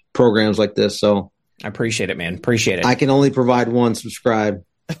substantive programs like this. So I appreciate it, man. Appreciate it. I can only provide one subscribe.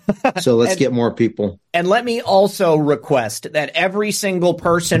 So let's get more people. And let me also request that every single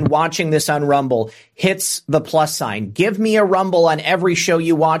person watching this on Rumble hits the plus sign. Give me a Rumble on every show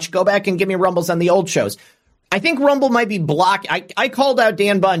you watch. Go back and give me Rumbles on the old shows. I think Rumble might be blocked. I called out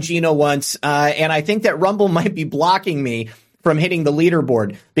Dan Bongino once, and I think that Rumble might be blocking me from hitting the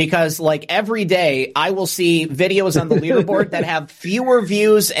leaderboard, because like every day I will see videos on the leaderboard that have fewer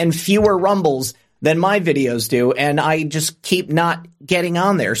views and fewer rumbles than my videos do, and I just keep not getting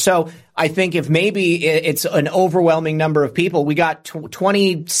on there. So I think if maybe it's an overwhelming number of people, we got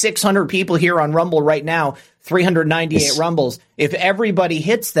 2,600 people here on Rumble right now, 398 rumbles. If everybody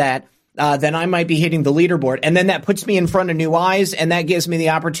hits that, then I might be hitting the leaderboard. And then that puts me in front of new eyes, and that gives me the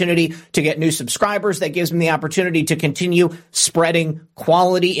opportunity to get new subscribers. That gives me the opportunity to continue spreading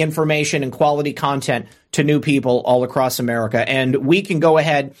quality information and quality content to new people all across America. And we can go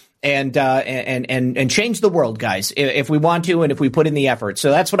ahead and change the world, guys, if we want to and if we put in the effort. So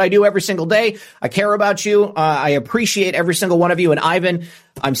that's what I do every single day. I care about you. I appreciate every single one of you. And Ivan,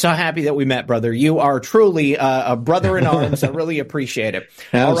 I'm so happy that we met, brother. You are truly a brother in arms. I really appreciate it.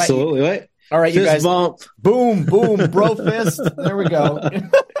 Absolutely. All right, you guys. Bump. Boom, boom, bro fist. There we go.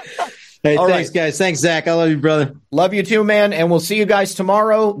 Hey, thanks, guys. Thanks, Zach. I love you, brother. Love you too, man. And we'll see you guys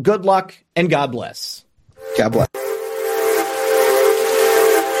tomorrow. Good luck and God bless. God bless.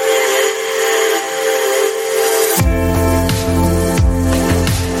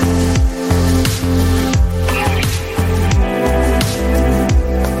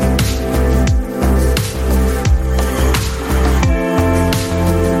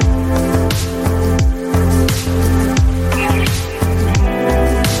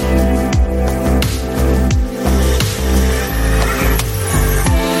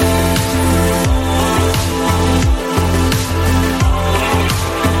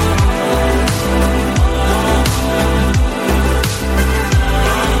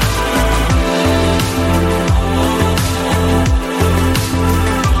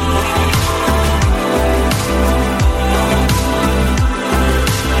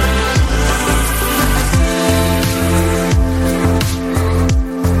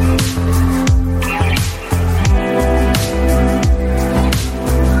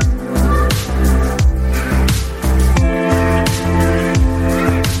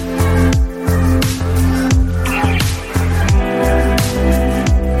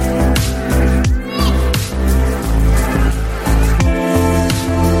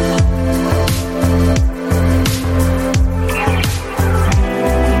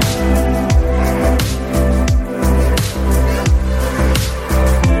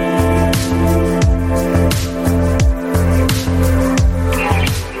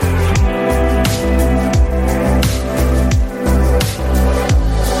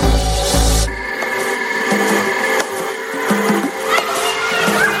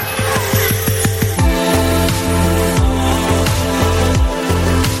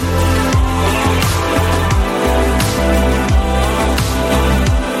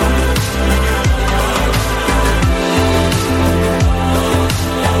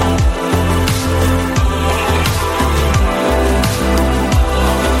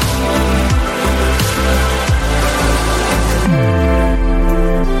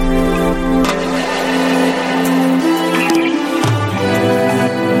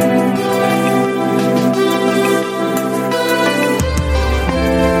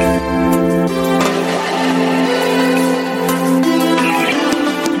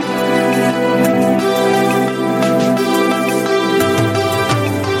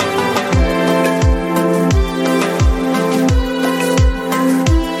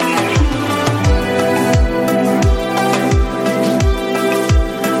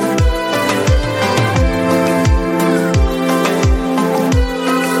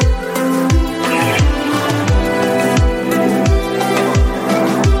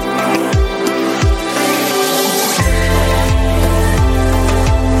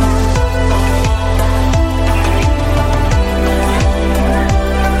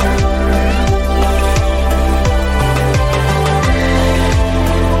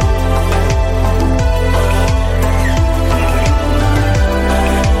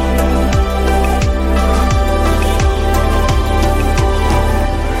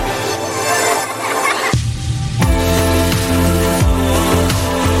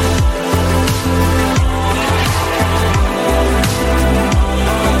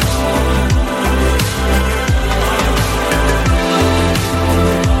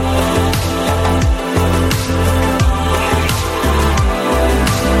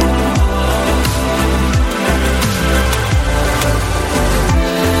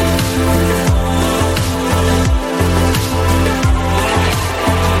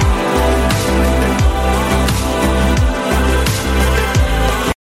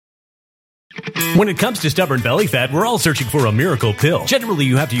 When it comes to stubborn belly fat, we're all searching for a miracle pill. Generally,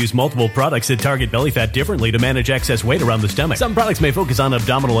 you have to use multiple products that target belly fat differently to manage excess weight around the stomach. Some products may focus on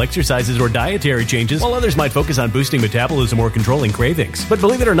abdominal exercises or dietary changes, while others might focus on boosting metabolism or controlling cravings. But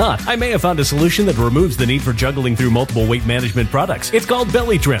believe it or not, I may have found a solution that removes the need for juggling through multiple weight management products. It's called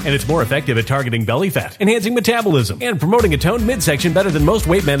Belly Trim, and it's more effective at targeting belly fat, enhancing metabolism, and promoting a toned midsection better than most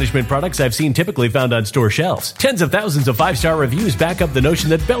weight management products I've seen typically found on store shelves. Tens of thousands of 5-star reviews back up the notion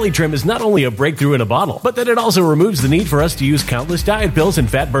that Belly Trim is not only a breakthrough in a bottle, but that it also removes the need for us to use countless diet pills and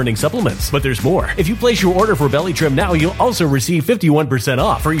fat-burning supplements. But there's more. If you place your order for Belly Trim now, you'll also receive 51%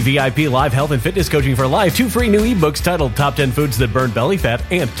 off, free VIP live health and fitness coaching for life, 2 free new ebooks titled Top 10 Foods That Burn Belly Fat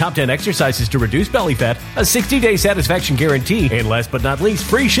and Top 10 Exercises to Reduce Belly Fat, a 60-day satisfaction guarantee, and last but not least,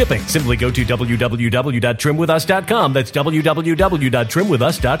 free shipping. Simply go to www.trimwithus.com. That's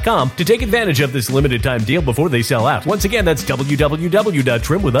www.trimwithus.com to take advantage of this limited time deal before they sell out. Once again, that's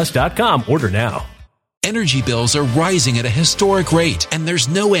www.trimwithus.com. Order now. Energy bills are rising at a historic rate, and there's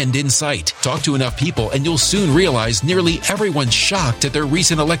no end in sight. Talk to enough people, and you'll soon realize nearly everyone's shocked at their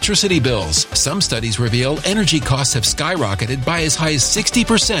recent electricity bills. Some studies reveal energy costs have skyrocketed by as high as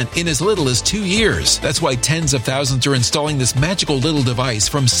 60% in as little as 2 years. That's why tens of thousands are installing this magical little device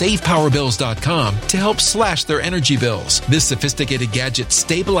from SavePowerBills.com to help slash their energy bills. This sophisticated gadget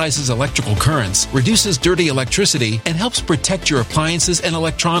stabilizes electrical currents, reduces dirty electricity, and helps protect your appliances and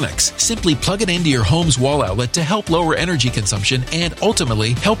electronics. Simply plug it into your home's wall outlet to help lower energy consumption and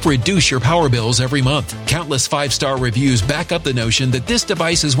ultimately help reduce your power bills every month. Countless 5-star reviews back up the notion that this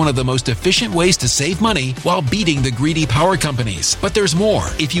device is one of the most efficient ways to save money while beating the greedy power companies. But there's more.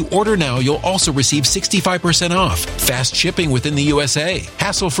 If you order now, you'll also receive 65% off, fast shipping within the USA,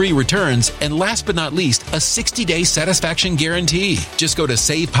 hassle-free returns, and last but not least, a 60-day satisfaction guarantee. Just go to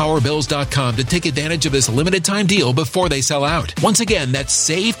SavePowerBills.com to take advantage of this limited time deal before they sell out. Once again, that's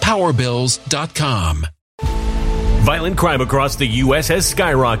SavePowerBills.com. Violent crime across the U.S. has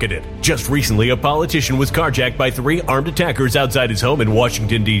skyrocketed. Just recently, a politician was carjacked by 3 armed attackers outside his home in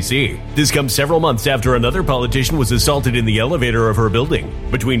Washington, D.C. This comes several months after another politician was assaulted in the elevator of her building.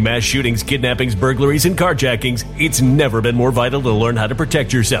 Between mass shootings, kidnappings, burglaries, and carjackings, it's never been more vital to learn how to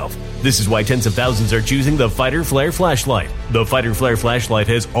protect yourself. This is why tens of thousands are choosing the Fighter Flare flashlight. The Fighter Flare flashlight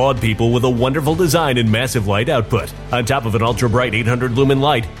has awed people with a wonderful design and massive light output. On top of an ultra-bright 800-lumen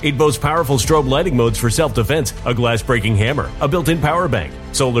light, it boasts powerful strobe lighting modes for self-defense, a glass-breaking hammer, a built-in power bank,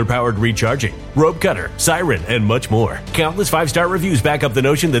 solar-powered recharging, rope cutter, siren, and much more. Countless 5-star reviews back up the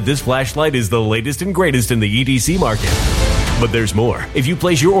notion that this flashlight is the latest and greatest in the EDC market. But there's more. If you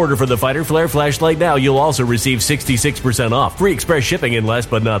place your order for the Fighter Flare flashlight now, you'll also receive 66% off, free express shipping, and last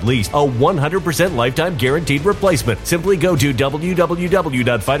but not least, a 100% lifetime guaranteed replacement. Simply go to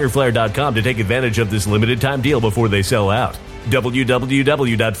www.fighterflare.com to take advantage of this limited time deal before they sell out.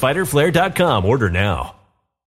 www.fighterflare.com. Order now.